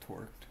this is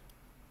torqued.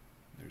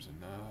 There's a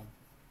knob.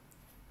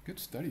 Good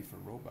study for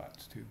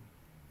robots too.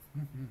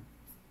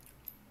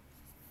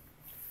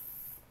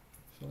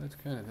 So that's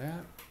kind of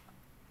that.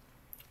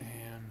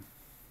 And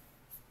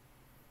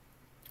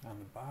on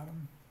the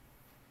bottom,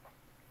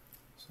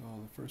 so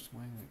the first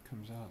wing that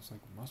comes out, it's like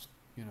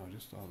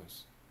just all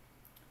this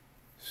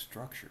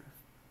structure.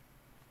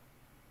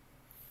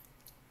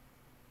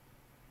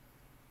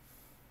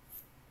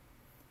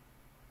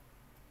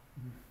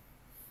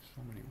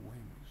 So many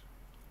wings.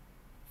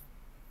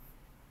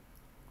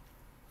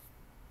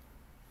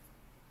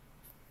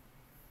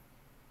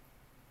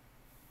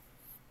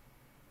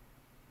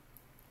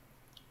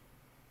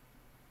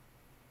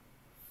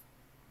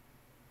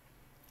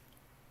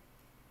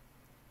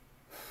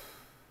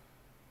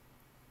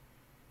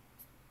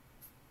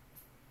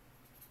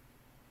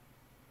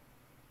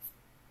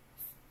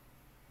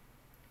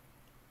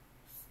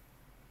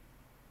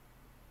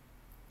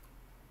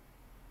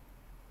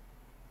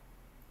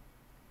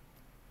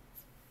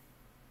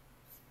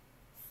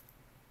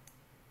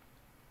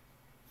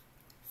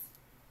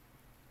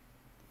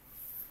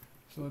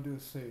 So I'll do a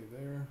save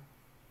there.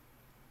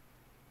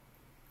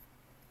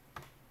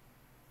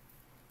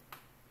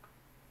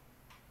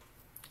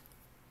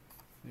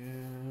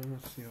 And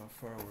let's see how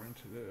far we're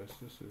into this.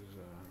 This is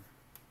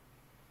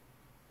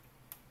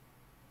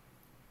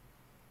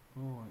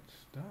Oh, it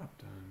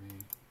stopped on me.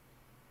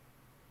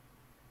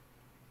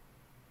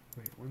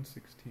 Wait,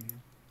 116.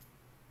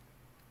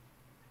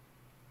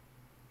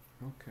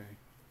 Okay,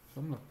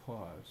 so I'm going to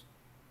pause.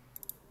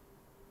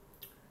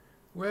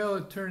 Well,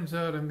 it turns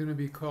out I'm going to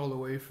be called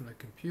away from the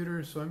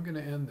computer, so I'm going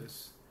to end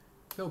this.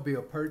 There'll be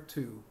a part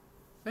 2.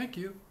 Thank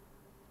you.